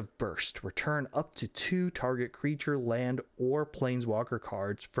Restorative Burst. Return up to 2 target creature, land, or planeswalker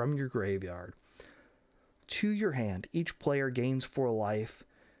cards from your graveyard to your hand. Each player gains 4 life,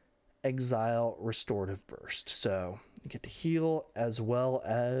 exile, restorative burst. So you get to heal as well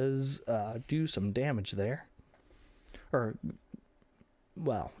as do some damage there. Or,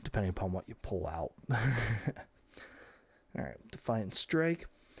 well, depending upon what you pull out. Alright, Defiant Strike.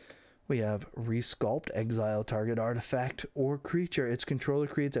 We have Resculpt, exile target artifact or creature. Its controller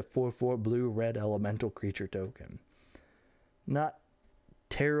creates a 4/4 blue-red elemental creature token. Not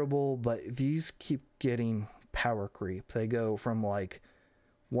terrible, but these keep getting power creep. They go from like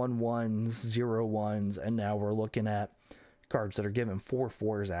 1/1s, 0/1s, and now we're looking at cards that are giving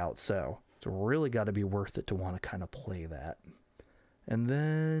 4/4s out, so it's really got to be worth it to want to kind of play that. And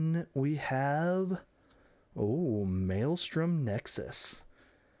then we have, Maelstrom Nexus.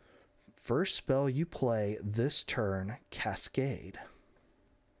 First spell you play this turn, Cascade.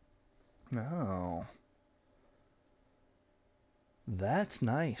 Oh. That's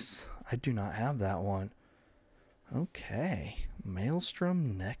nice. I do not have that one. Okay.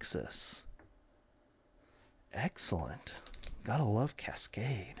 Maelstrom Nexus. Excellent. Gotta love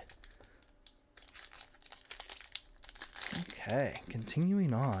Cascade. Okay.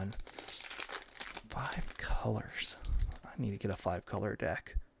 Continuing on. 5 colors. I need to get a 5-color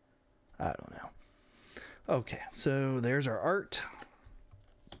deck. I don't know. Okay, so there's our art.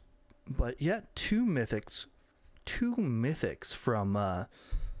 But yet, two mythics from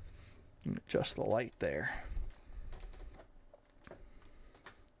Just the Light there.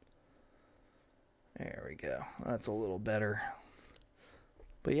 There we go. That's a little better.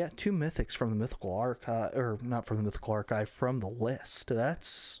 But yeah, 2 mythics from the Mythical Archive, or not from the Mythical Archive, from the list.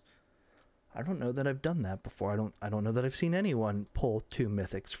 That's, I don't know that I've done that before. I don't know that I've seen anyone pull 2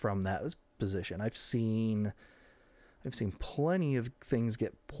 mythics from that position. I've seen plenty of things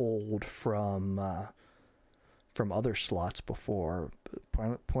get pulled from other slots before,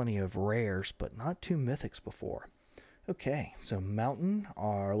 plenty of rares, but not 2 mythics before. Okay, so Mountain,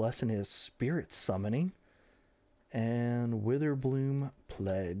 our lesson is Spirit Summoning, and Witherbloom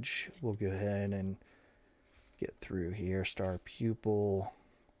Pledge. We'll go ahead and get through here. Star Pupil,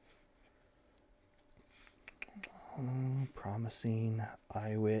 Promising,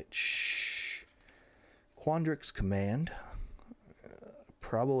 Eyewitch, Quandrix Command.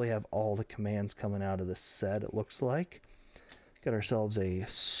 Probably have all the commands coming out of this set, it looks like. Got ourselves a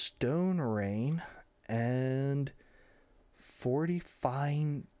Stone Rain and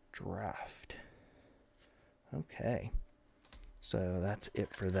Fortifying Draft. Okay, so that's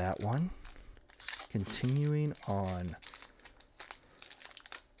it for that one. Continuing on.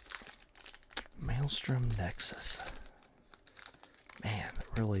 Maelstrom Nexus. Man,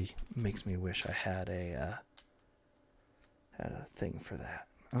 that really makes me wish I had a thing for that.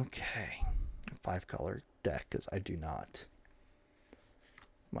 Okay, 5-color deck, because I do not.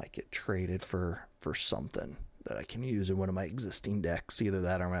 Might get traded for something that I can use in one of my existing decks. Either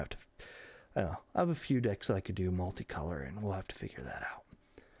that or I'm gonna have to, I don't know, I have a few decks that I could do multicolor, and we'll have to figure that out.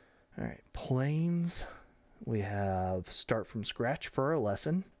 Alright, Plains. We have Start from Scratch for our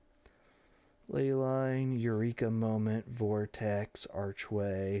lesson. Leyline, Eureka Moment, Vortex,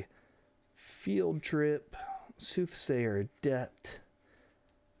 Archway, Field Trip, Soothsayer Adept,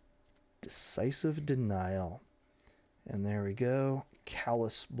 Decisive Denial. And there we go.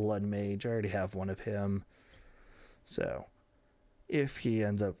 Callous Blood Mage. I already have one of him. So, if he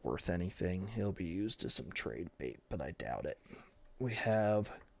ends up worth anything, he'll be used as some trade bait, but I doubt it. We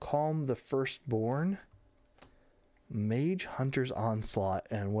have Calm the Firstborn, Mage Hunter's Onslaught,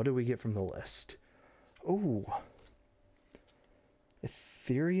 and what do we get from the list? Oh,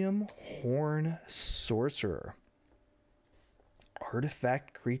 Ethereum Horn Sorcerer,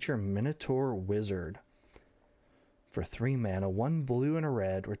 Artifact Creature Minotaur Wizard. For 3 mana, 1 blue and a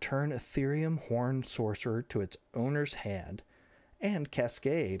red, return Ethereum Horn Sorcerer to its owner's hand, and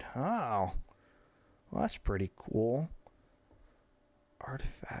Cascade. Oh, well, that's pretty cool.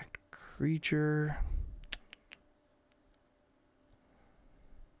 Artifact Creature.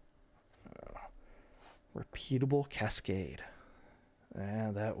 Repeatable Cascade.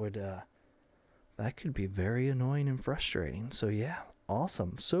 Yeah, that could be very annoying and frustrating. So yeah,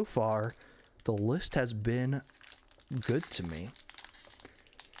 awesome. So far, the list has been good to me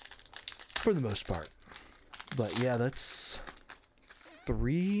for the most part. But yeah, that's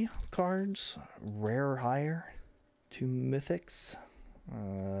 3 cards, rare or higher, 2 mythics,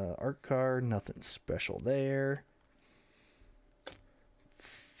 art card, nothing special there.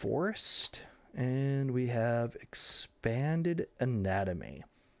 Forest. And we have Expanded Anatomy,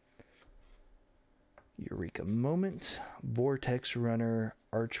 Eureka Moment, Vortex Runner,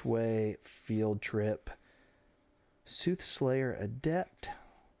 Archway, Field Trip, Soothsayer Adept,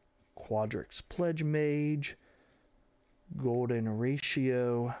 Quandrix Pledge Mage, Golden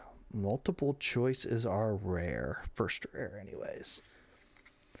Ratio, multiple choice is our rare. First rare, anyways.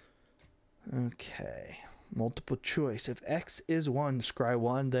 Okay. Multiple choice. If X is 1, scry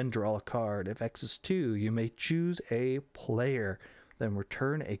 1, then draw a card. If X is 2, you may choose a player, then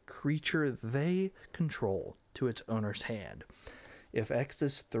return a creature they control to its owner's hand. If X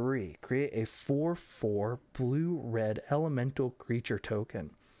is 3, create a 4/4 blue-red elemental creature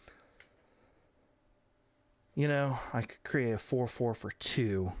token. You know, I could create a 4/4 for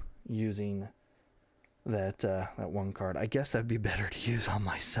 2 using that one card. I guess that'd be better to use on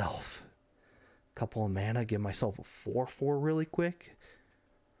myself. Couple of mana, give myself a 4/4 really quick.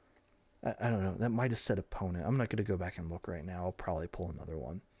 I don't know. That might have said opponent. I'm not going to go back and look right now. I'll probably pull another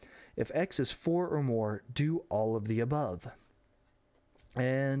one. If X is 4 or more, do all of the above.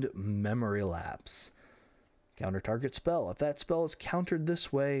 And memory lapse. Counter target spell. If that spell is countered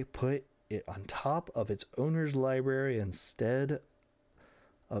this way, put it on top of its owner's library instead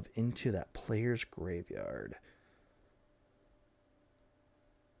of into that player's graveyard.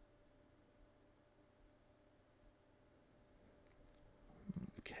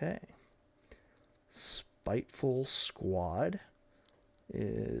 Okay. Spiteful Squad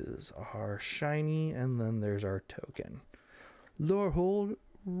is our shiny, and then there's our token. Lorehold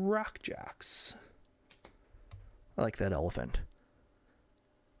Rockjacks. I like that elephant.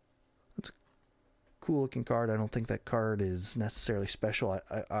 It's a cool looking card. I don't think that card is necessarily special.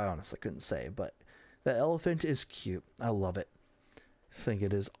 I honestly couldn't say, but the elephant is cute. I love it. I think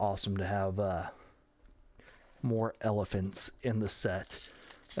it is awesome to have more elephants in the set.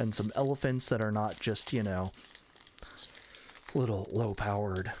 And some elephants that are not just, you know, little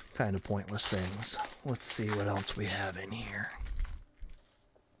low-powered kind of pointless things. Let's see what else we have in here.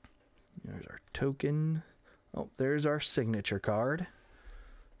 There's our token. Oh, there's our signature card.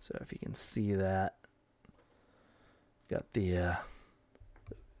 So if you can see that. Got the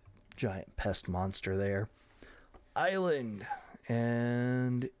giant pest monster there. Island.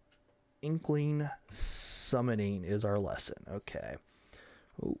 And Inkling Summoning is our lesson. Okay.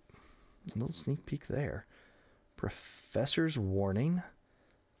 Oh, a little sneak peek there. Professor's Warning.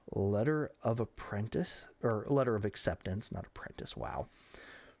 Letter of Apprentice. Or Letter of Acceptance, not Apprentice. Wow.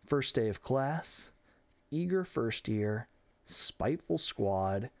 First Day of Class. Eager First Year. Spiteful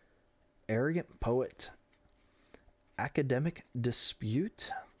Squad. Arrogant Poet. Academic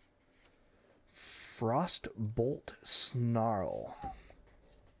Dispute. Frostbolt Snarl.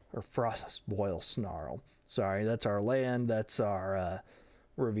 Or Frostboil Snarl. Sorry, that's our land. That's our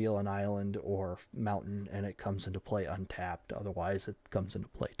reveal an island or mountain, and it comes into play untapped. Otherwise, it comes into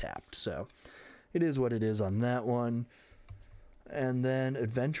play tapped. So it is what it is on that one. And then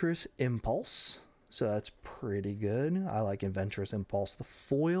Adventurous Impulse. So that's pretty good. I like Adventurous Impulse. The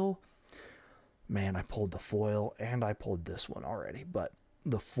foil. Man, I pulled the foil, and I pulled this one already. But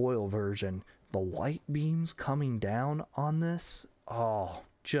the foil version, the light beams coming down on this. Oh,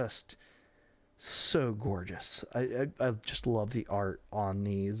 just so gorgeous. I just love the art on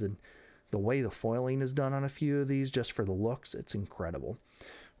these, and the way the foiling is done on a few of these just for the looks. It's incredible.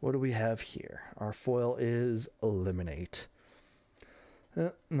 What do we have here? Our foil is Eliminate.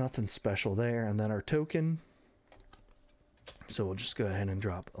 Nothing special there. And then our token. So we'll just go ahead and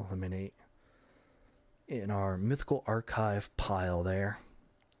drop Eliminate in our Mythical Archive pile there.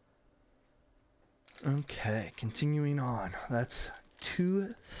 Okay, continuing on. That's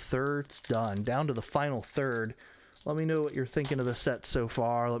 2/3 done. Down to the final third. Let me know what you're thinking of the set so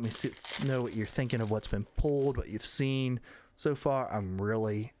far. Let me know what you're thinking of what's been pulled, what you've seen. So far, I'm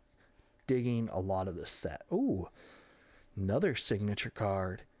really digging a lot of this set. Ooh, another signature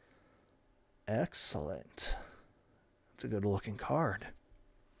card. Excellent. It's a good looking card.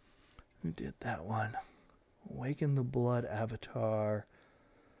 Who did that one? Awaken the Blood Avatar.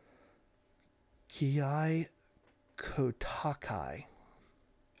 Kiai Kotakai.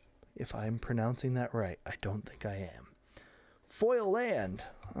 If I'm pronouncing that right. I don't think I am. Foil Land.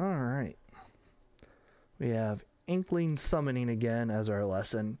 Alright. We have Inkling Summoning again as our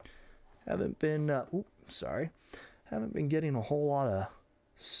lesson. Haven't been getting a whole lot of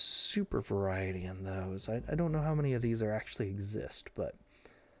super variety in those. I don't know how many of these are actually exist, but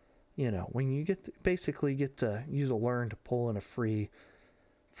you know, when you basically get to use a learn to pull in a free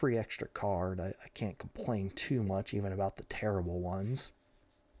extra card, I can't complain too much even about the terrible ones.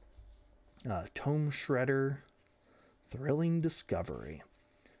 Tome Shredder, Thrilling Discovery,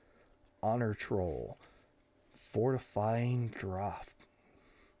 Honor Troll, Fortifying Draft,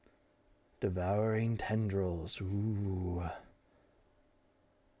 Devouring Tendrils, ooh,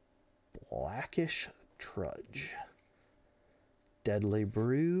 Blackish Trudge, Deadly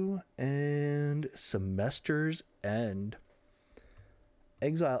Brew, and Semester's End.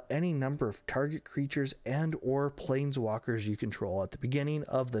 Exile any number of target creatures and or planeswalkers you control. At the beginning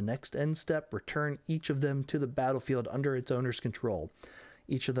of the next end step, return each of them to the battlefield under its owner's control.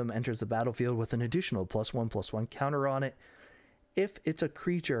 Each of them enters the battlefield with an additional +1/+1 counter on it. If it's a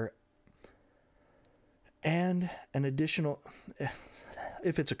creature and an additional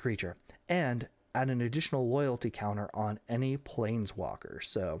and add an additional loyalty counter on any planeswalker.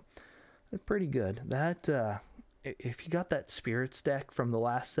 So pretty good. That if you got that spirits deck from the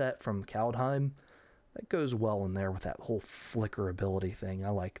last set from Kaldheim, that goes well in there with that whole flicker ability thing. I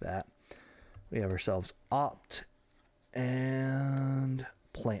like that. We have ourselves Opt and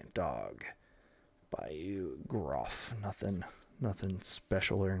Plant Dog by Groff. Nothing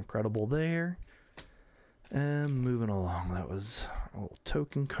special or incredible there. And moving along, that was a little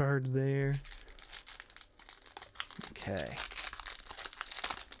token card there. Okay.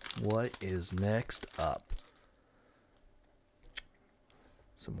 What is next up?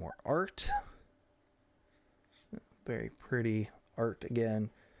 Some more art. Very pretty art again.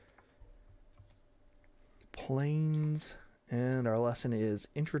 Planes. And our lesson is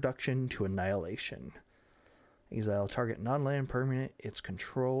Introduction to Annihilation. Exile target non-land permanent. Its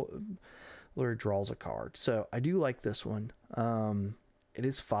controller draws a card. So I do like this one. It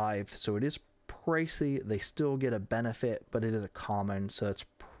is 5, so it is pricey. They still get a benefit, but it is a common, so that's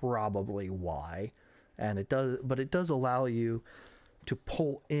probably why. And it does allow you to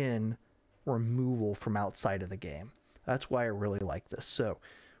pull in removal from outside of the game. That's why I really like this. So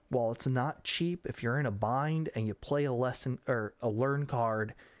while it's not cheap, if you're in a bind and you play a lesson or a learn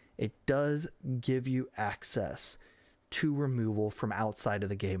card, it does give you access to removal from outside of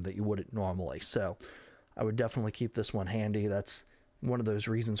the game that you wouldn't normally. So I would definitely keep this one handy. That's one of those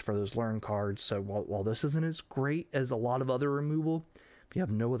reasons for those learn cards. So while this isn't as great as a lot of other removal, if you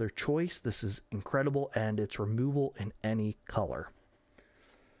have no other choice, this is incredible, and it's removal in any color.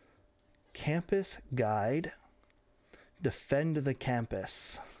 Campus Guide. Defend the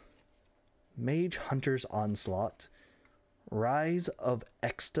Campus. Mage Hunter's Onslaught. Rise of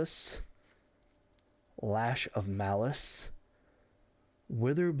Extus. Lash of Malice.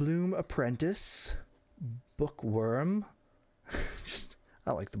 Witherbloom Apprentice. Bookworm.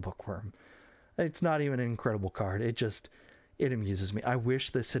 I like the Bookworm. It's not even an incredible card. It amuses me. I wish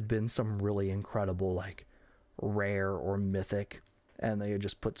this had been some really incredible, like, rare or mythic, and they had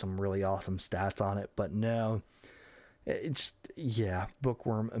just put some really awesome stats on it, but no.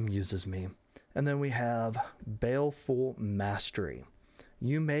 Bookworm amuses me. And then we have Baleful Mastery.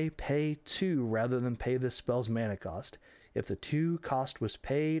 You may pay 2 rather than pay this spell's mana cost. If the 2 cost was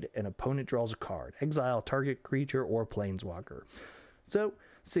paid, an opponent draws a card. Exile target creature or planeswalker. So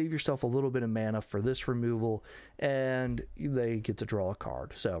save yourself a little bit of mana for this removal, and they get to draw a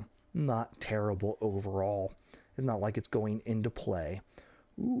card. So not terrible overall. It's not like it's going into play.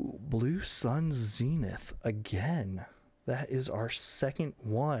 Ooh, Blue Sun Zenith again. That is our second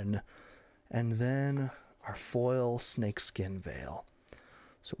one. And then our foil Snakeskin Veil.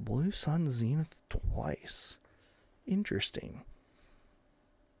 So Blue Sun Zenith twice. Interesting.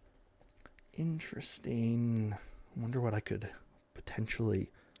 I wonder what I could potentially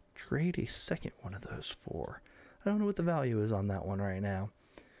trade a second one of those for. I don't know what the value is on that one right now.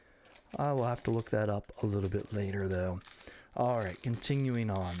 I will have to look that up a little bit later, though. Alright, continuing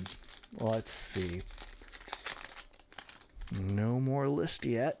on. Let's see. No more list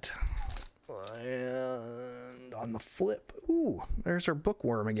yet. And on the flip, ooh, there's our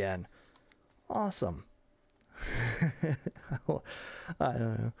Bookworm again. Awesome. I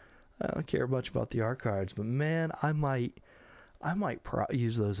don't know. I don't care much about the art cards, but man, I might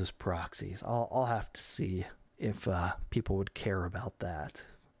use those as proxies. I'll have to see if people would care about that.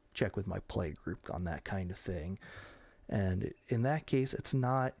 Check with my play group on that kind of thing. And in that case, it's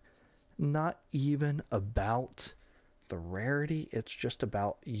not even about the rarity. It's just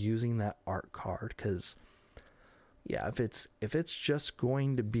about using that art card. Because yeah, if it's just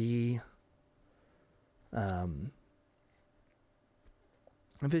going to be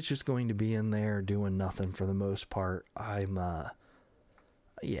if it's just going to be in there doing nothing for the most part, I'd much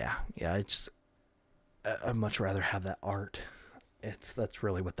rather have that art. That's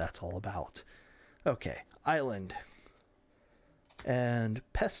really what that's all about. Okay, Island. And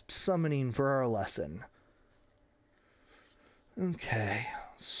Pest Summoning for our lesson. Okay,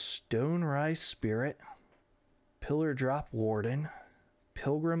 Stonerise Spirit, Pillar Drop Warden,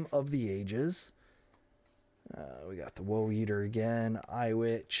 Pilgrim of the Ages. We got the Woe Eater again, Eye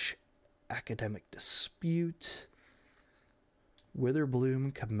Witch, Academic Dispute,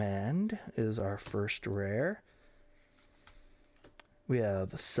 Witherbloom Command is our first rare. We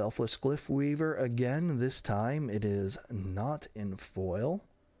have Selfless Glyph Weaver again. This time it is not in foil.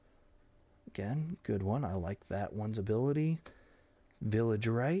 Again, good one. I like that one's ability. Village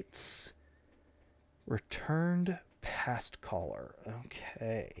Rites. Returned Past Caller.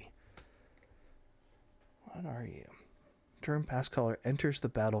 Okay. What are you? Return Past Caller enters the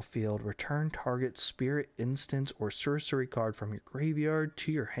battlefield. Return target spirit, instance, or sorcery card from your graveyard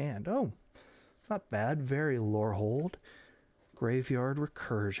to your hand. Oh, not bad. Very lore hold. Graveyard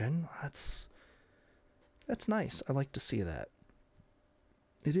recursion. That's nice. I like to see that.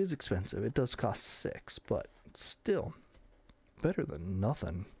 It is expensive. It does cost 6, but still better than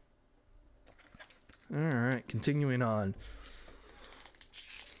nothing. Alright, continuing on.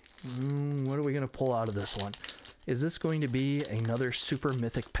 What are we going to pull out of this one? Is this going to be another super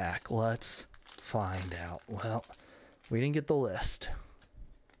mythic pack? Let's find out. Well, we didn't get the list.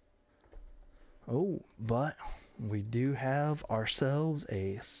 Oh, but we do have ourselves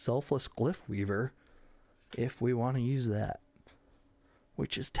a Selfless Glyph Weaver if we want to use that,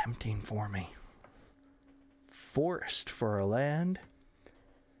 which is tempting for me. Forest for our land.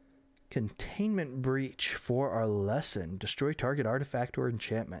 Containment Breach for our lesson. Destroy target artifact or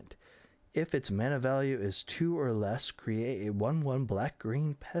enchantment. If its mana value is 2 or less, create a 1/1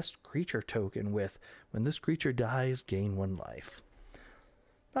 black-green pest creature token with, when this creature dies, gain 1 life.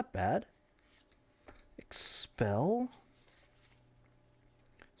 Not bad. Expel.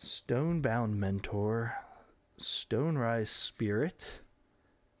 Stonebound Mentor. Stonerise Spirit.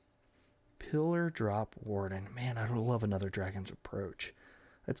 Pillar Drop Warden. Man, I would love another Dragon's Approach.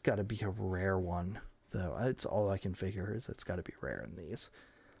 That's got to be a rare one, though. That's all I can figure is it's got to be rare in these.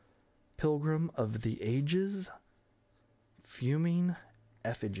 Pilgrim of the Ages. Fuming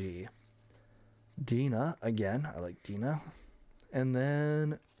Effigy. Dina, again, I like Dina. And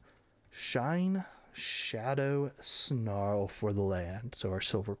then Shine Shadow Snarl for the land. So our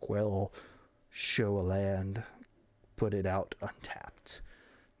Silver Quill will show a land, put it out untapped.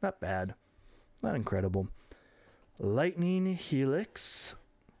 Not bad. Not incredible. Lightning Helix.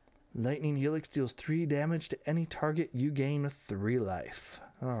 Lightning Helix deals 3 damage to any target. You gain 3 life.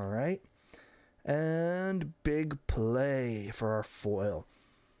 Alright. And Big Play for our foil.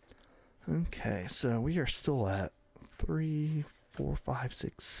 Okay, so we are still at 3, 4, 5,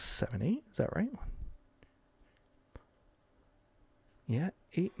 6, 7, 8. Is that right? Yeah,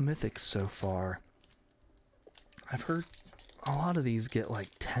 8 mythics so far. I've heard a lot of these get like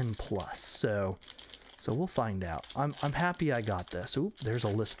 10 plus, so we'll find out. I'm happy I got this. Oop, there's a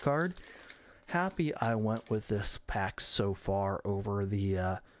list card. Happy I went with this pack so far over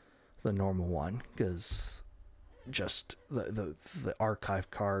the normal one, because just the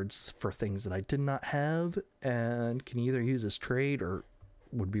archive cards for things that I did not have and can either use as trade or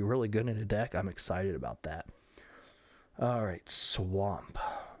would be really good in a deck. I'm excited about that. Alright, Swamp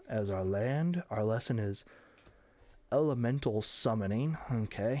as our land. Our lesson is Elemental Summoning.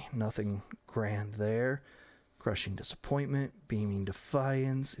 Okay, nothing grand there. Crushing Disappointment, Beaming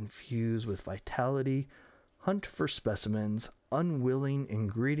Defiance, Infuse with Vitality, Hunt for Specimens, Unwilling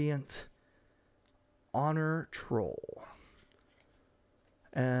Ingredient, Honor Troll,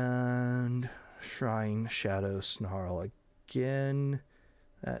 and Shrine Shadow Snarl again.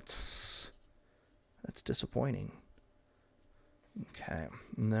 That's disappointing. Okay,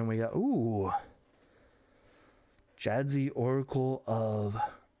 and then we got Jadzi Oracle of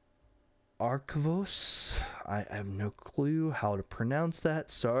Archivos. I have no clue how to pronounce that.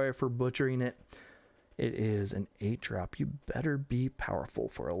 Sorry for butchering it. It is an 8-drop. You better be powerful.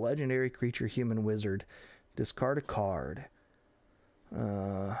 For a legendary creature, human wizard, discard a card.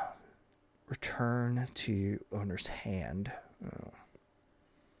 Return to owner's hand. Oh.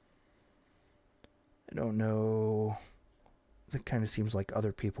 I don't know. That kind of seems like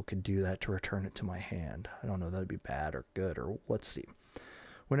other people could do that to return it to my hand. I don't know if that'd be bad or good, or let's see.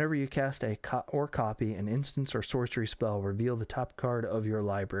 Whenever you cast a copy an instance or sorcery spell, reveal the top card of your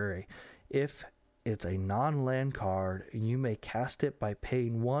library. If it's a non-land card, you may cast it by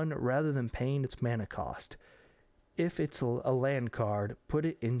paying 1 rather than paying its mana cost. If it's a land card, put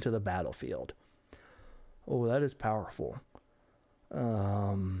it into the battlefield. Oh, that is powerful.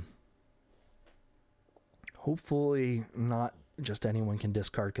 Hopefully not just anyone can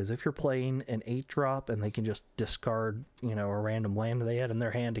discard, because if you're playing an 8-drop and they can just discard, a random land they had in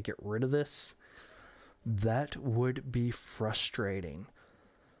their hand to get rid of this, that would be frustrating.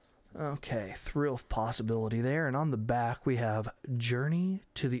 Okay, Thrill of Possibility there. And on the back we have Journey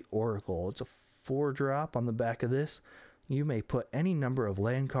to the Oracle. It's a 4-drop. On the back of this, you may put any number of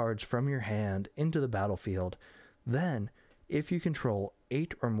land cards from your hand into the battlefield. Then, if you control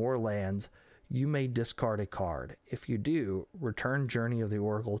 8 or more lands, you may discard a card. If you do, return Journey of the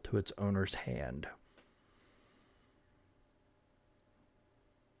Oracle to its owner's hand.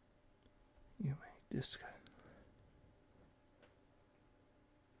 You may discard.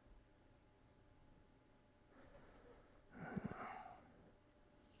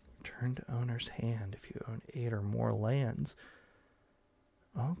 Return to owner's hand if you own 8 or more lands.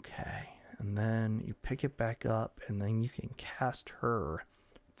 Okay, and then you pick it back up, and then you can cast her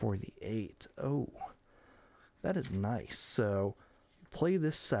for the 8. Oh, that is nice. So, play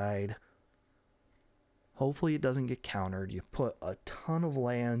this side. Hopefully it doesn't get countered. You put a ton of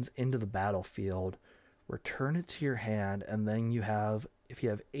lands into the battlefield, return it to your hand, and then you have, if you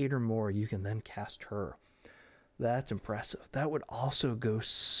have 8 or more, you can then cast her. That's impressive. That would also go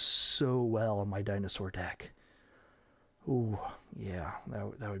so well in my dinosaur deck. Ooh, yeah,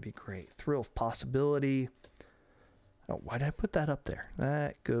 that would be great. Thrill of Possibility. Oh, why did I put that up there?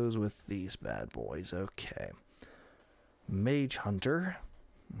 That goes with these bad boys. Okay. Mage Hunter.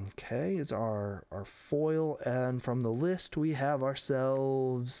 Okay, is our foil. And from the list, we have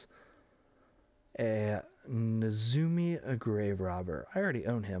ourselves a Nezumi, a Grave Robber. I already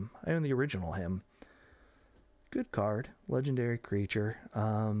own him. I own the original him. Good card. Legendary creature.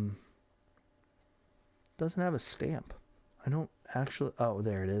 Doesn't have a stamp. I don't actually... Oh,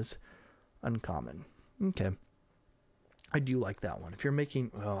 there it is. Uncommon. Okay. I do like that one. If you're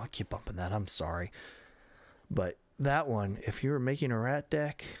making... Oh, I keep bumping that. I'm sorry. But that one, if you're making a rat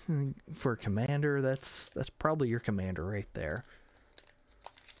deck for commander, that's probably your commander right there.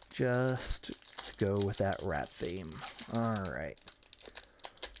 Just go with that rat theme. Alright.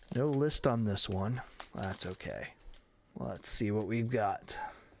 No list on this one. That's okay. Let's see what we've got.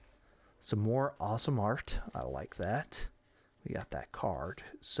 Some more awesome art. I like that. We got that card.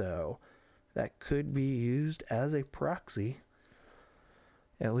 So that could be used as a proxy.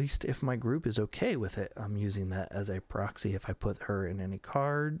 At least if my group is okay with it, I'm using that as a proxy if I put her in any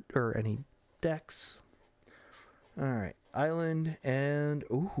card or any decks. Alright. Island and...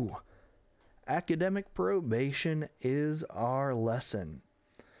 Ooh. Academic Probation is our lesson.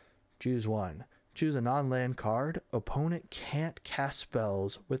 Choose one. Choose a non-land card. Opponent can't cast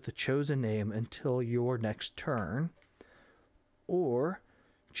spells with the chosen name until your next turn. Or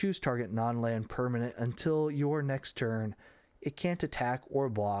choose target non-land permanent until your next turn. It can't attack or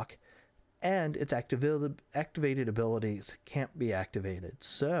block, and its activated abilities can't be activated.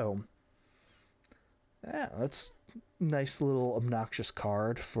 So, yeah, that's a nice little obnoxious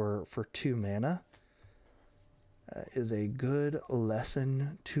card for 2 mana. Is a good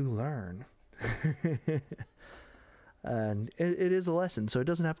lesson to learn. And it is a lesson, so it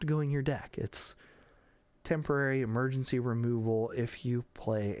doesn't have to go in your deck. It's temporary emergency removal if you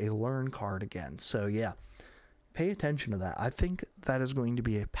play a learn card again. So yeah, pay attention to that. I think that is going to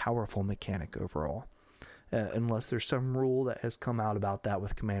be a powerful mechanic overall, unless there's some rule that has come out about that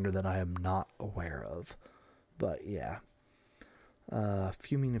with Commander that I am not aware of. But yeah,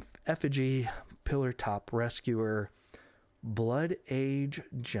 Fuming Effigy, Pillar Top Rescuer, Blood Age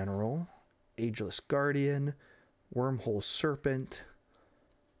General, Ageless Guardian, Wormhole Serpent.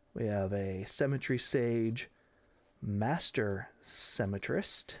 We have a Cemetery Sage, Master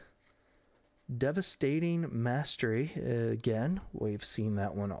Cemetrist, Devastating Mastery. Again, we've seen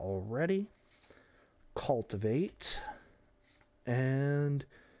that one already. Cultivate, and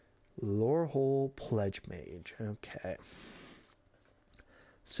Lorehole Pledge Mage. Okay.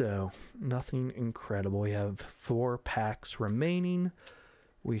 So, nothing incredible. We have 4 packs remaining.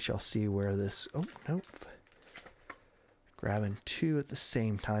 We shall see where this... Oh, nope. Grabbing 2 at the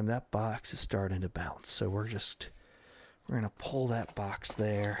same time. That box is starting to bounce. So we're going to pull that box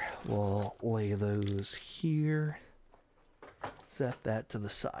there. We'll lay those here. Set that to the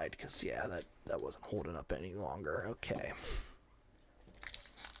side because, yeah, that wasn't holding up any longer. Okay.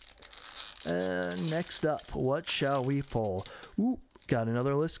 Next up, what shall we pull? Ooh, got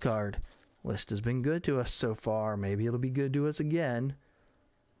another list card. List has been good to us so far. Maybe it'll be good to us again.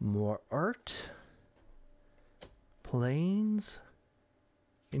 More art. Planes.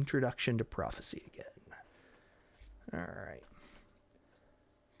 Introduction to Prophecy again. Alright.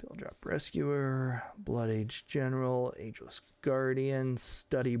 Pilldrop Rescuer. Blood Age General. Ageless Guardian.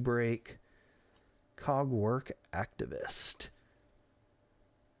 Study Break. Cogwork Activist.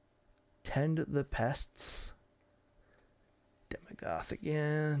 Tend the Pests. Demagoth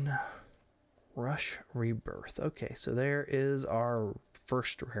again. Rush Rebirth. Okay, so there is our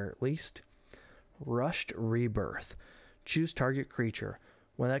first rare at least. Rushed Rebirth. Choose target creature.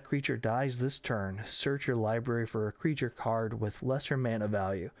 When that creature dies this turn, search your library for a creature card with lesser mana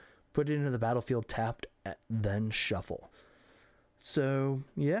value. Put it into the battlefield tapped, then shuffle. So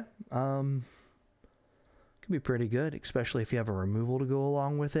yeah, could be pretty good, especially if you have a removal to go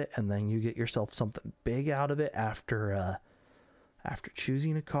along with it, and then you get yourself something big out of it after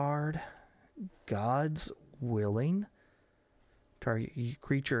choosing a card. God's Willing. Target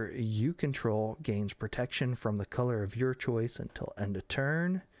creature you control gains protection from the color of your choice until end of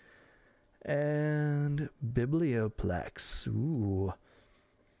turn. And Biblioplex. Ooh.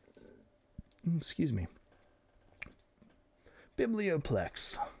 Excuse me.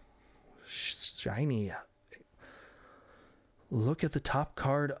 Biblioplex. Shiny. Look at the top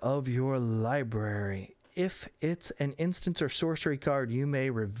card of your library. If it's an instance or sorcery card, you may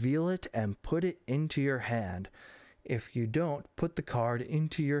reveal it and put it into your hand. If you don't put the card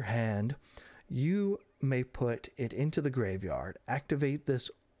into your hand, you may put it into the graveyard. Activate this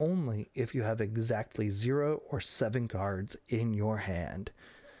only if you have exactly 0 or 7 cards in your hand.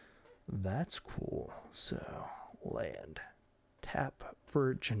 That's cool. So, land. Tap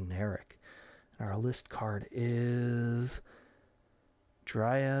for generic. Our list card is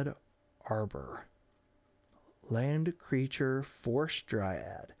Dryad Arbor. Land creature, Force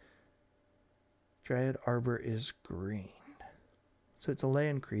Dryad. Dryad Arbor is green. So it's a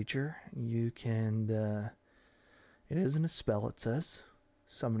land creature. You can, it isn't a spell, it says.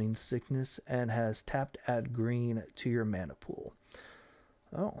 Summoning Sickness, and has tapped, add green to your mana pool.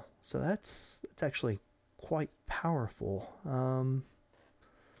 Oh, so that's actually quite powerful.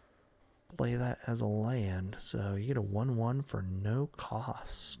 Play that as a land. So you get a 1/1 for no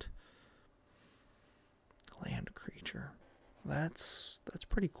cost. Land creature. That's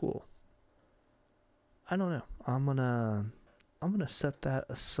pretty cool. I don't know. I'm gonna set that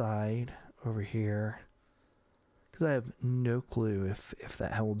aside over here because I have no clue if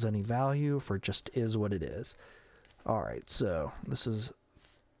that holds any value, if it just is what it is. All right, so this is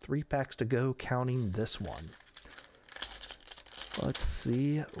 3 packs to go, counting this one. Let's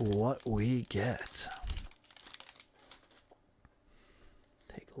see what we get.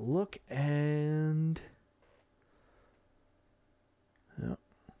 Take a look, and yep,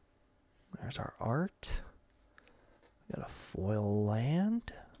 there's our art. We got a foil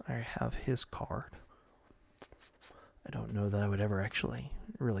land. I have his card. I don't know that I would ever actually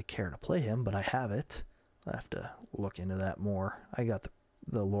really care to play him, but I have it. I have to look into that more. I got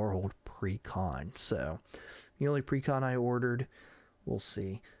the Lorehold pre-con, so the only pre-con I ordered, we'll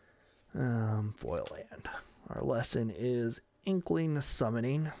see. Foil land. Our lesson is Inkling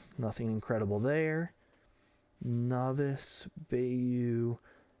Summoning. Nothing incredible there. Novice, Bayou,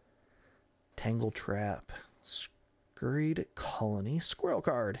 Tangle Trap, Scurried Colony, Squirrel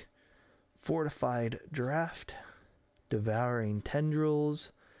card, Fortified Draft, Devouring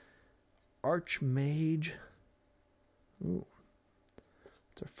Tendrils, Archmage. Ooh.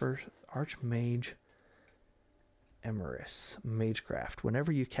 It's our first Archmage Emeris, Magecraft.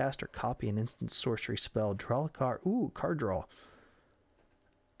 Whenever you cast or copy an instant sorcery spell, draw a card. Ooh, card draw.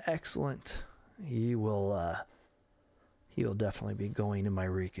 Excellent. He will definitely be going in my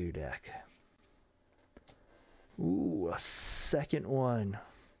Riku deck. Ooh, a second one.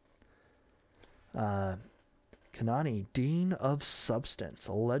 Kanani, Dean of Substance,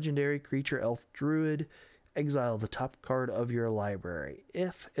 a legendary creature elf druid. Exile the top card of your library.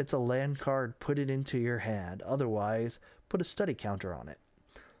 If it's a land card, put it into your hand. Otherwise, put a study counter on it.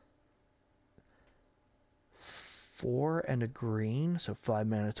 4 and a green, so 5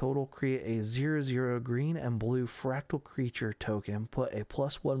 mana total. Create a 0/0 green and blue fractal creature token. Put a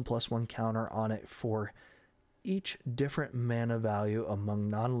 +1/+1 counter on it for each different mana value among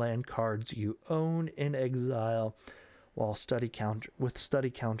non-land cards you own in exile, while study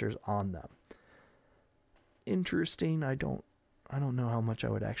counters on them. Interesting. I don't know how much I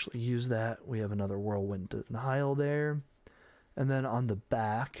would actually use that. We have another Whirlwind Denial there. And then on the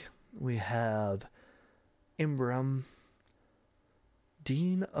back, we have Imbram,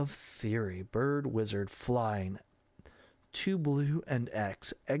 Dean of Theory, Bird Wizard, Flying, 2 blue and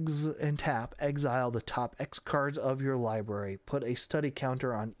X, and tap, exile the top X cards of your library. Put a study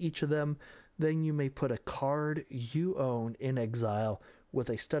counter on each of them. Then you may put a card you own in exile with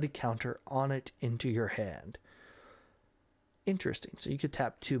a study counter on it into your hand. Interesting. So you could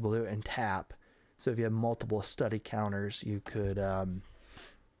tap 2 blue and tap. So if you have multiple study counters, you could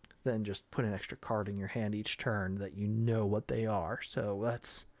then just put an extra card in your hand each turn that you know what they are. So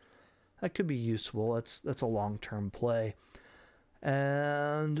that could be useful. That's a long-term play.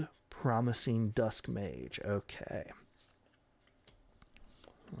 And Promising Dusk Mage. Okay.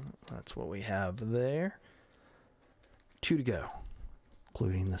 That's what we have there. 2 to go.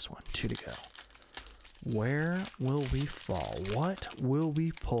 Including this one. 2 to go. Where will we fall? What will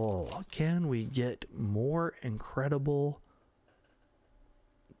we pull? Can we get more incredible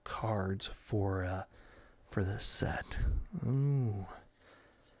cards for this set. Ooh,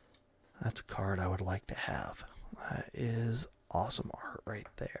 that's a card I would like to have. That is awesome art right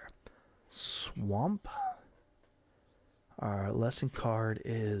there. Swamp. Our lesson card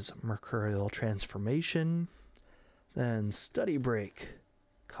is Mercurial Transformation. Then Study Break,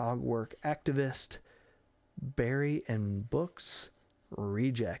 Cogwork Activist, Bury in Books,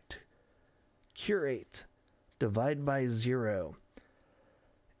 Reject, Curate, Divide by Zero,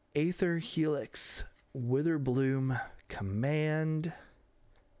 Aether Helix, Witherbloom, Command.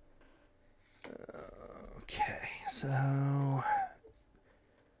 Okay, so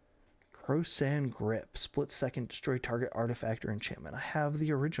Crowsand Grip, split second, destroy target artifact or enchantment. I have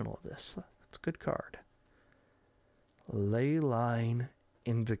the original of this. That's a good card. Leyline,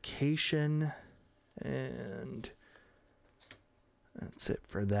 Invocation, and that's it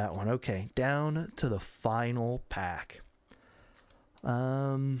for that one. Okay, down to the final pack.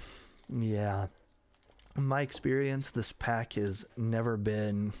 Yeah, in my experience, this pack has never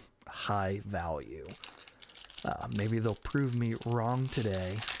been high value. Maybe they'll prove me wrong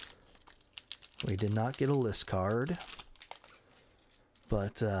today. We did not get a list card,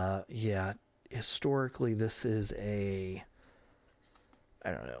 but yeah, historically this is a,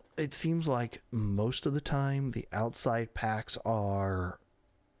 I don't know, it seems like most of the time the outside packs are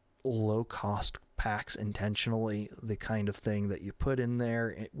low cost packs intentionally, the kind of thing that you put in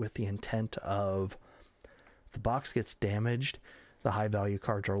there with the intent of the box gets damaged, the high value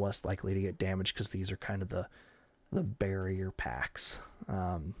cards are less likely to get damaged because these are kind of the barrier packs.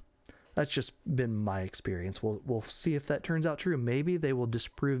 That's just been my experience. We'll see if that turns out true. Maybe they will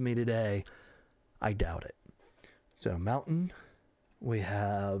disprove me today. I doubt it. So Mountain, we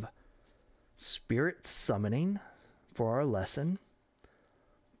have Spirit Summoning for our lesson.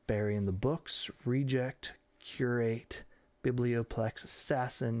 Bury in the Books, Reject, Curate, Biblioplex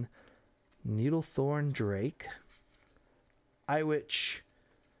Assassin, Needlethorn Drake, Iwitch,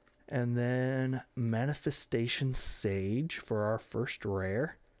 and then Manifestation Sage for our first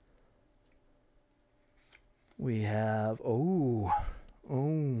rare. We have,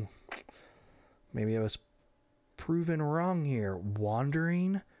 maybe I was proven wrong here.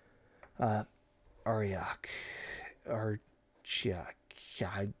 Wandering, Ariak,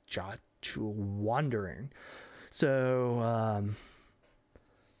 Wandering. So,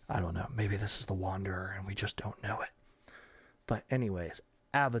 I don't know. Maybe this is the Wanderer and we just don't know it. But anyways,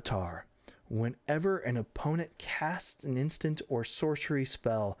 Avatar. Whenever an opponent casts an instant or sorcery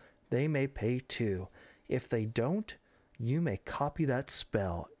spell, they may pay 2. If they don't, you may copy that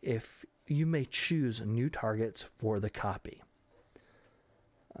spell. If you may choose new targets for the copy.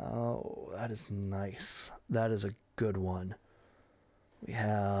 Oh, that is nice. That is a good one. We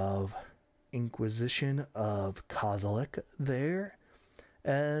have Inquisition of Kozilek there.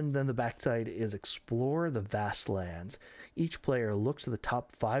 And then the backside is Explore the Vast Lands. Each player looks at the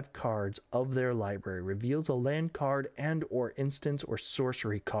top 5 cards of their library, reveals a land card and or instance or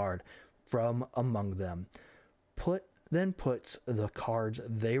sorcery card from among them. Then puts the cards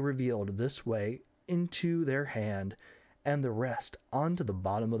they revealed this way into their hand and the rest onto the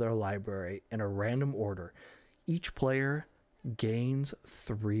bottom of their library in a random order. Each player gains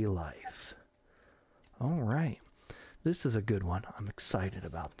 3 life. All right. This is a good one. I'm excited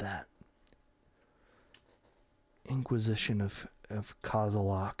about that. Inquisition of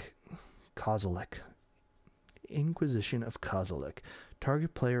Kozilek. Inquisition of Kozilek.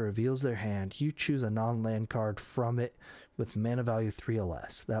 Target player reveals their hand. You choose a non-land card from it with mana value 3 or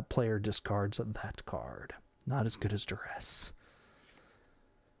less. That player discards that card. Not as good as Duress.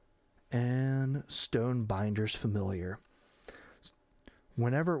 And Stone Binder's Familiar.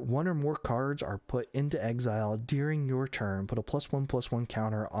 Whenever one or more cards are put into exile during your turn, put a +1/+1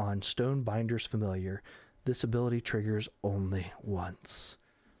 counter on Stone Binder's Familiar. This ability triggers only once.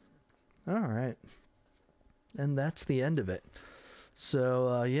 Alright. And that's the end of it.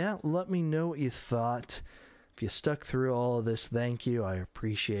 So, yeah, let me know what you thought. If you stuck through all of this, thank you. I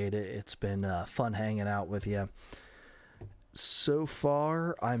appreciate it. It's been fun hanging out with you. So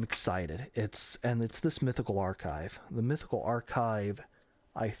far, I'm excited. It's this Mythical Archive. The Mythical Archive,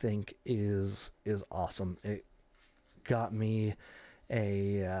 I think, is awesome. It got me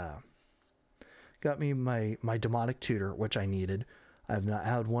my Demonic Tutor, which I needed. I've not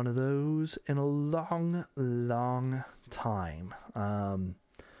had one of those in a long time.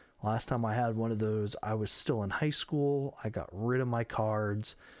 Last time I had one of those, I was still in high school. I got rid of my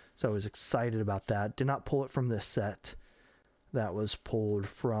cards, so I was excited about that. Did not pull it from this set. That was pulled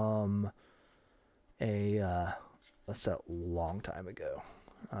from a set a long time ago.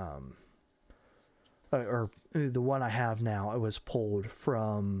 or the one I have now, it was pulled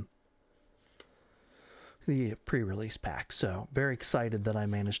from the pre-release pack. So very excited that I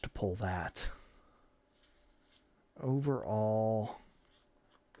managed to pull that. Overall,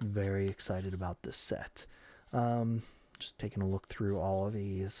 very excited about this set. Just taking a look through all of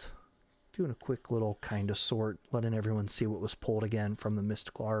these, doing a quick little kind of sort, letting everyone see what was pulled again from the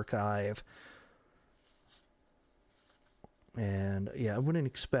Mystical Archive. And yeah, I wouldn't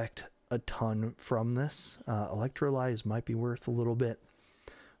expect a ton from this. Electrolyze might be worth a little bit,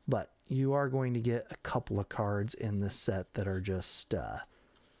 but you are going to get a couple of cards in this set that are just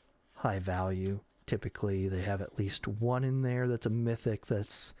high value. Typically, they have at least one in there that's a mythic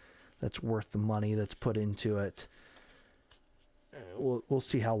that's worth the money that's put into it. We'll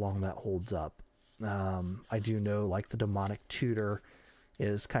see how long that holds up. I do know, like, the Demonic Tutor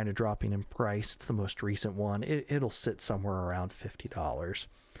is kind of dropping in price. It's the most recent one. It'll sit somewhere around $50.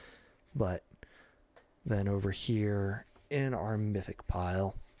 But then over here in our mythic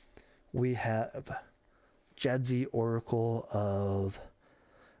pile, we have Jadzi, Oracle of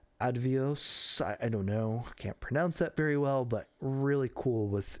Advios. I don't know, can't pronounce that very well, but really cool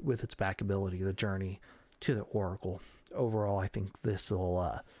with its back ability, the Journey to the Oracle. Overall, I think this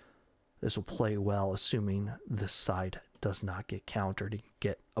will play well, assuming this side does not get countered and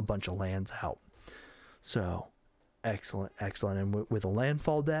get a bunch of lands out. So excellent, excellent. And with a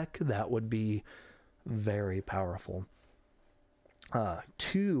landfall deck, that would be very powerful.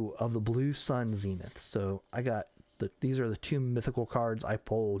 2 of the Blue Sun Zenith. So I got these are the 2 mythical cards I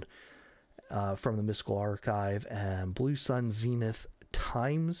pulled from the Mystical Archive, and Blue Sun Zenith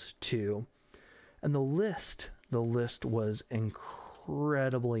 ×2. And the list was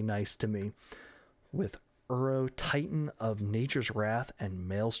incredibly nice to me, with Uro, Titan of Nature's Wrath, and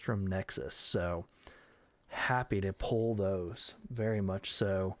Maelstrom Nexus. So happy to pull those, very much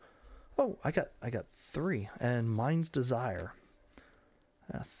so. Oh, I got 3, and Mind's Desire.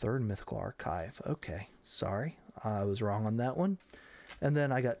 3rd Mythical Archive. Okay, sorry, I was wrong on that one. And then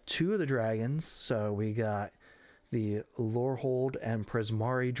I got 2 of the dragons. So we got the Lorehold and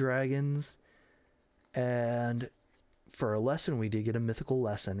Prismari dragons. And for a lesson, we did get a mythical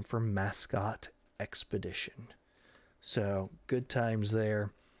lesson for Mascot Expedition. So good times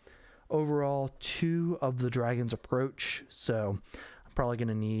there. Overall, 2 of the dragons approach. So I'm probably going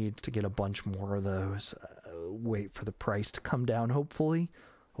to need to get a bunch more of those. Wait for the price to come down, hopefully.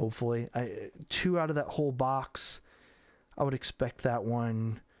 2 out of that whole box. I would expect that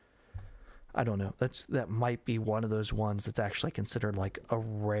one. I don't know. That might be one of those ones that's actually considered like a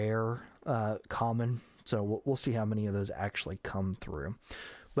rare common. So we'll see how many of those actually come through.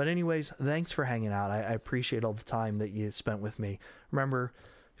 But anyways, thanks for hanging out. I appreciate all the time that you spent with me. Remember,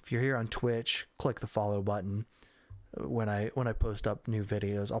 if you're here on Twitch, click the follow button when I post up new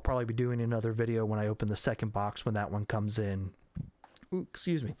videos. I'll probably be doing another video when I open the second box when that one comes in. Ooh,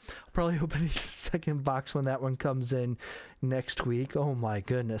 excuse me. I'll probably open the second box when that one comes in next week. Oh my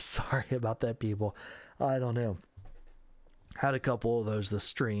goodness. Sorry about that, people. I don't know. Had a couple of those this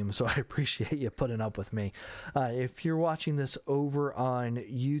stream, so I appreciate you putting up with me. If you're watching this over on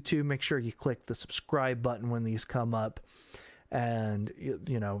YouTube, make sure you click the subscribe button when these come up, and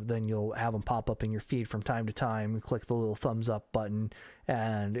you know, then you'll have them pop up in your feed from time to time. Click the little thumbs up button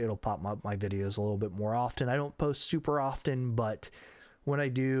and it'll pop up my videos a little bit more often. I don't post super often, but when I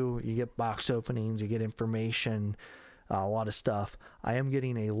do, you get box openings, you get information, a lot of stuff. I am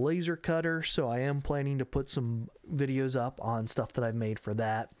getting a laser cutter, so I am planning to put some videos up on stuff that I've made for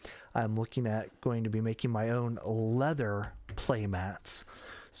that. I'm looking at going to be making my own leather playmats.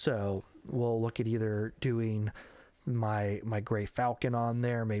 So we'll look at either doing my Gray Falcon on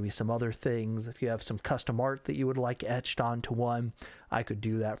there, maybe some other things. If you have some custom art that you would like etched onto one, I could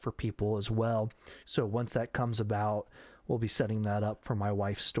do that for people as well. So once that comes about, we'll be setting that up for my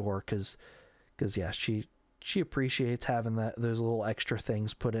wife's store, because yeah, she appreciates having those little extra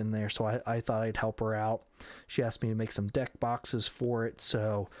things put in there. So I thought I'd help her out. She asked me to make some deck boxes for it,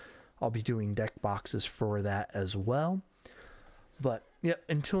 so I'll be doing deck boxes for that as well. But yeah,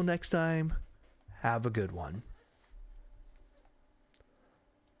 until next time, have a good one.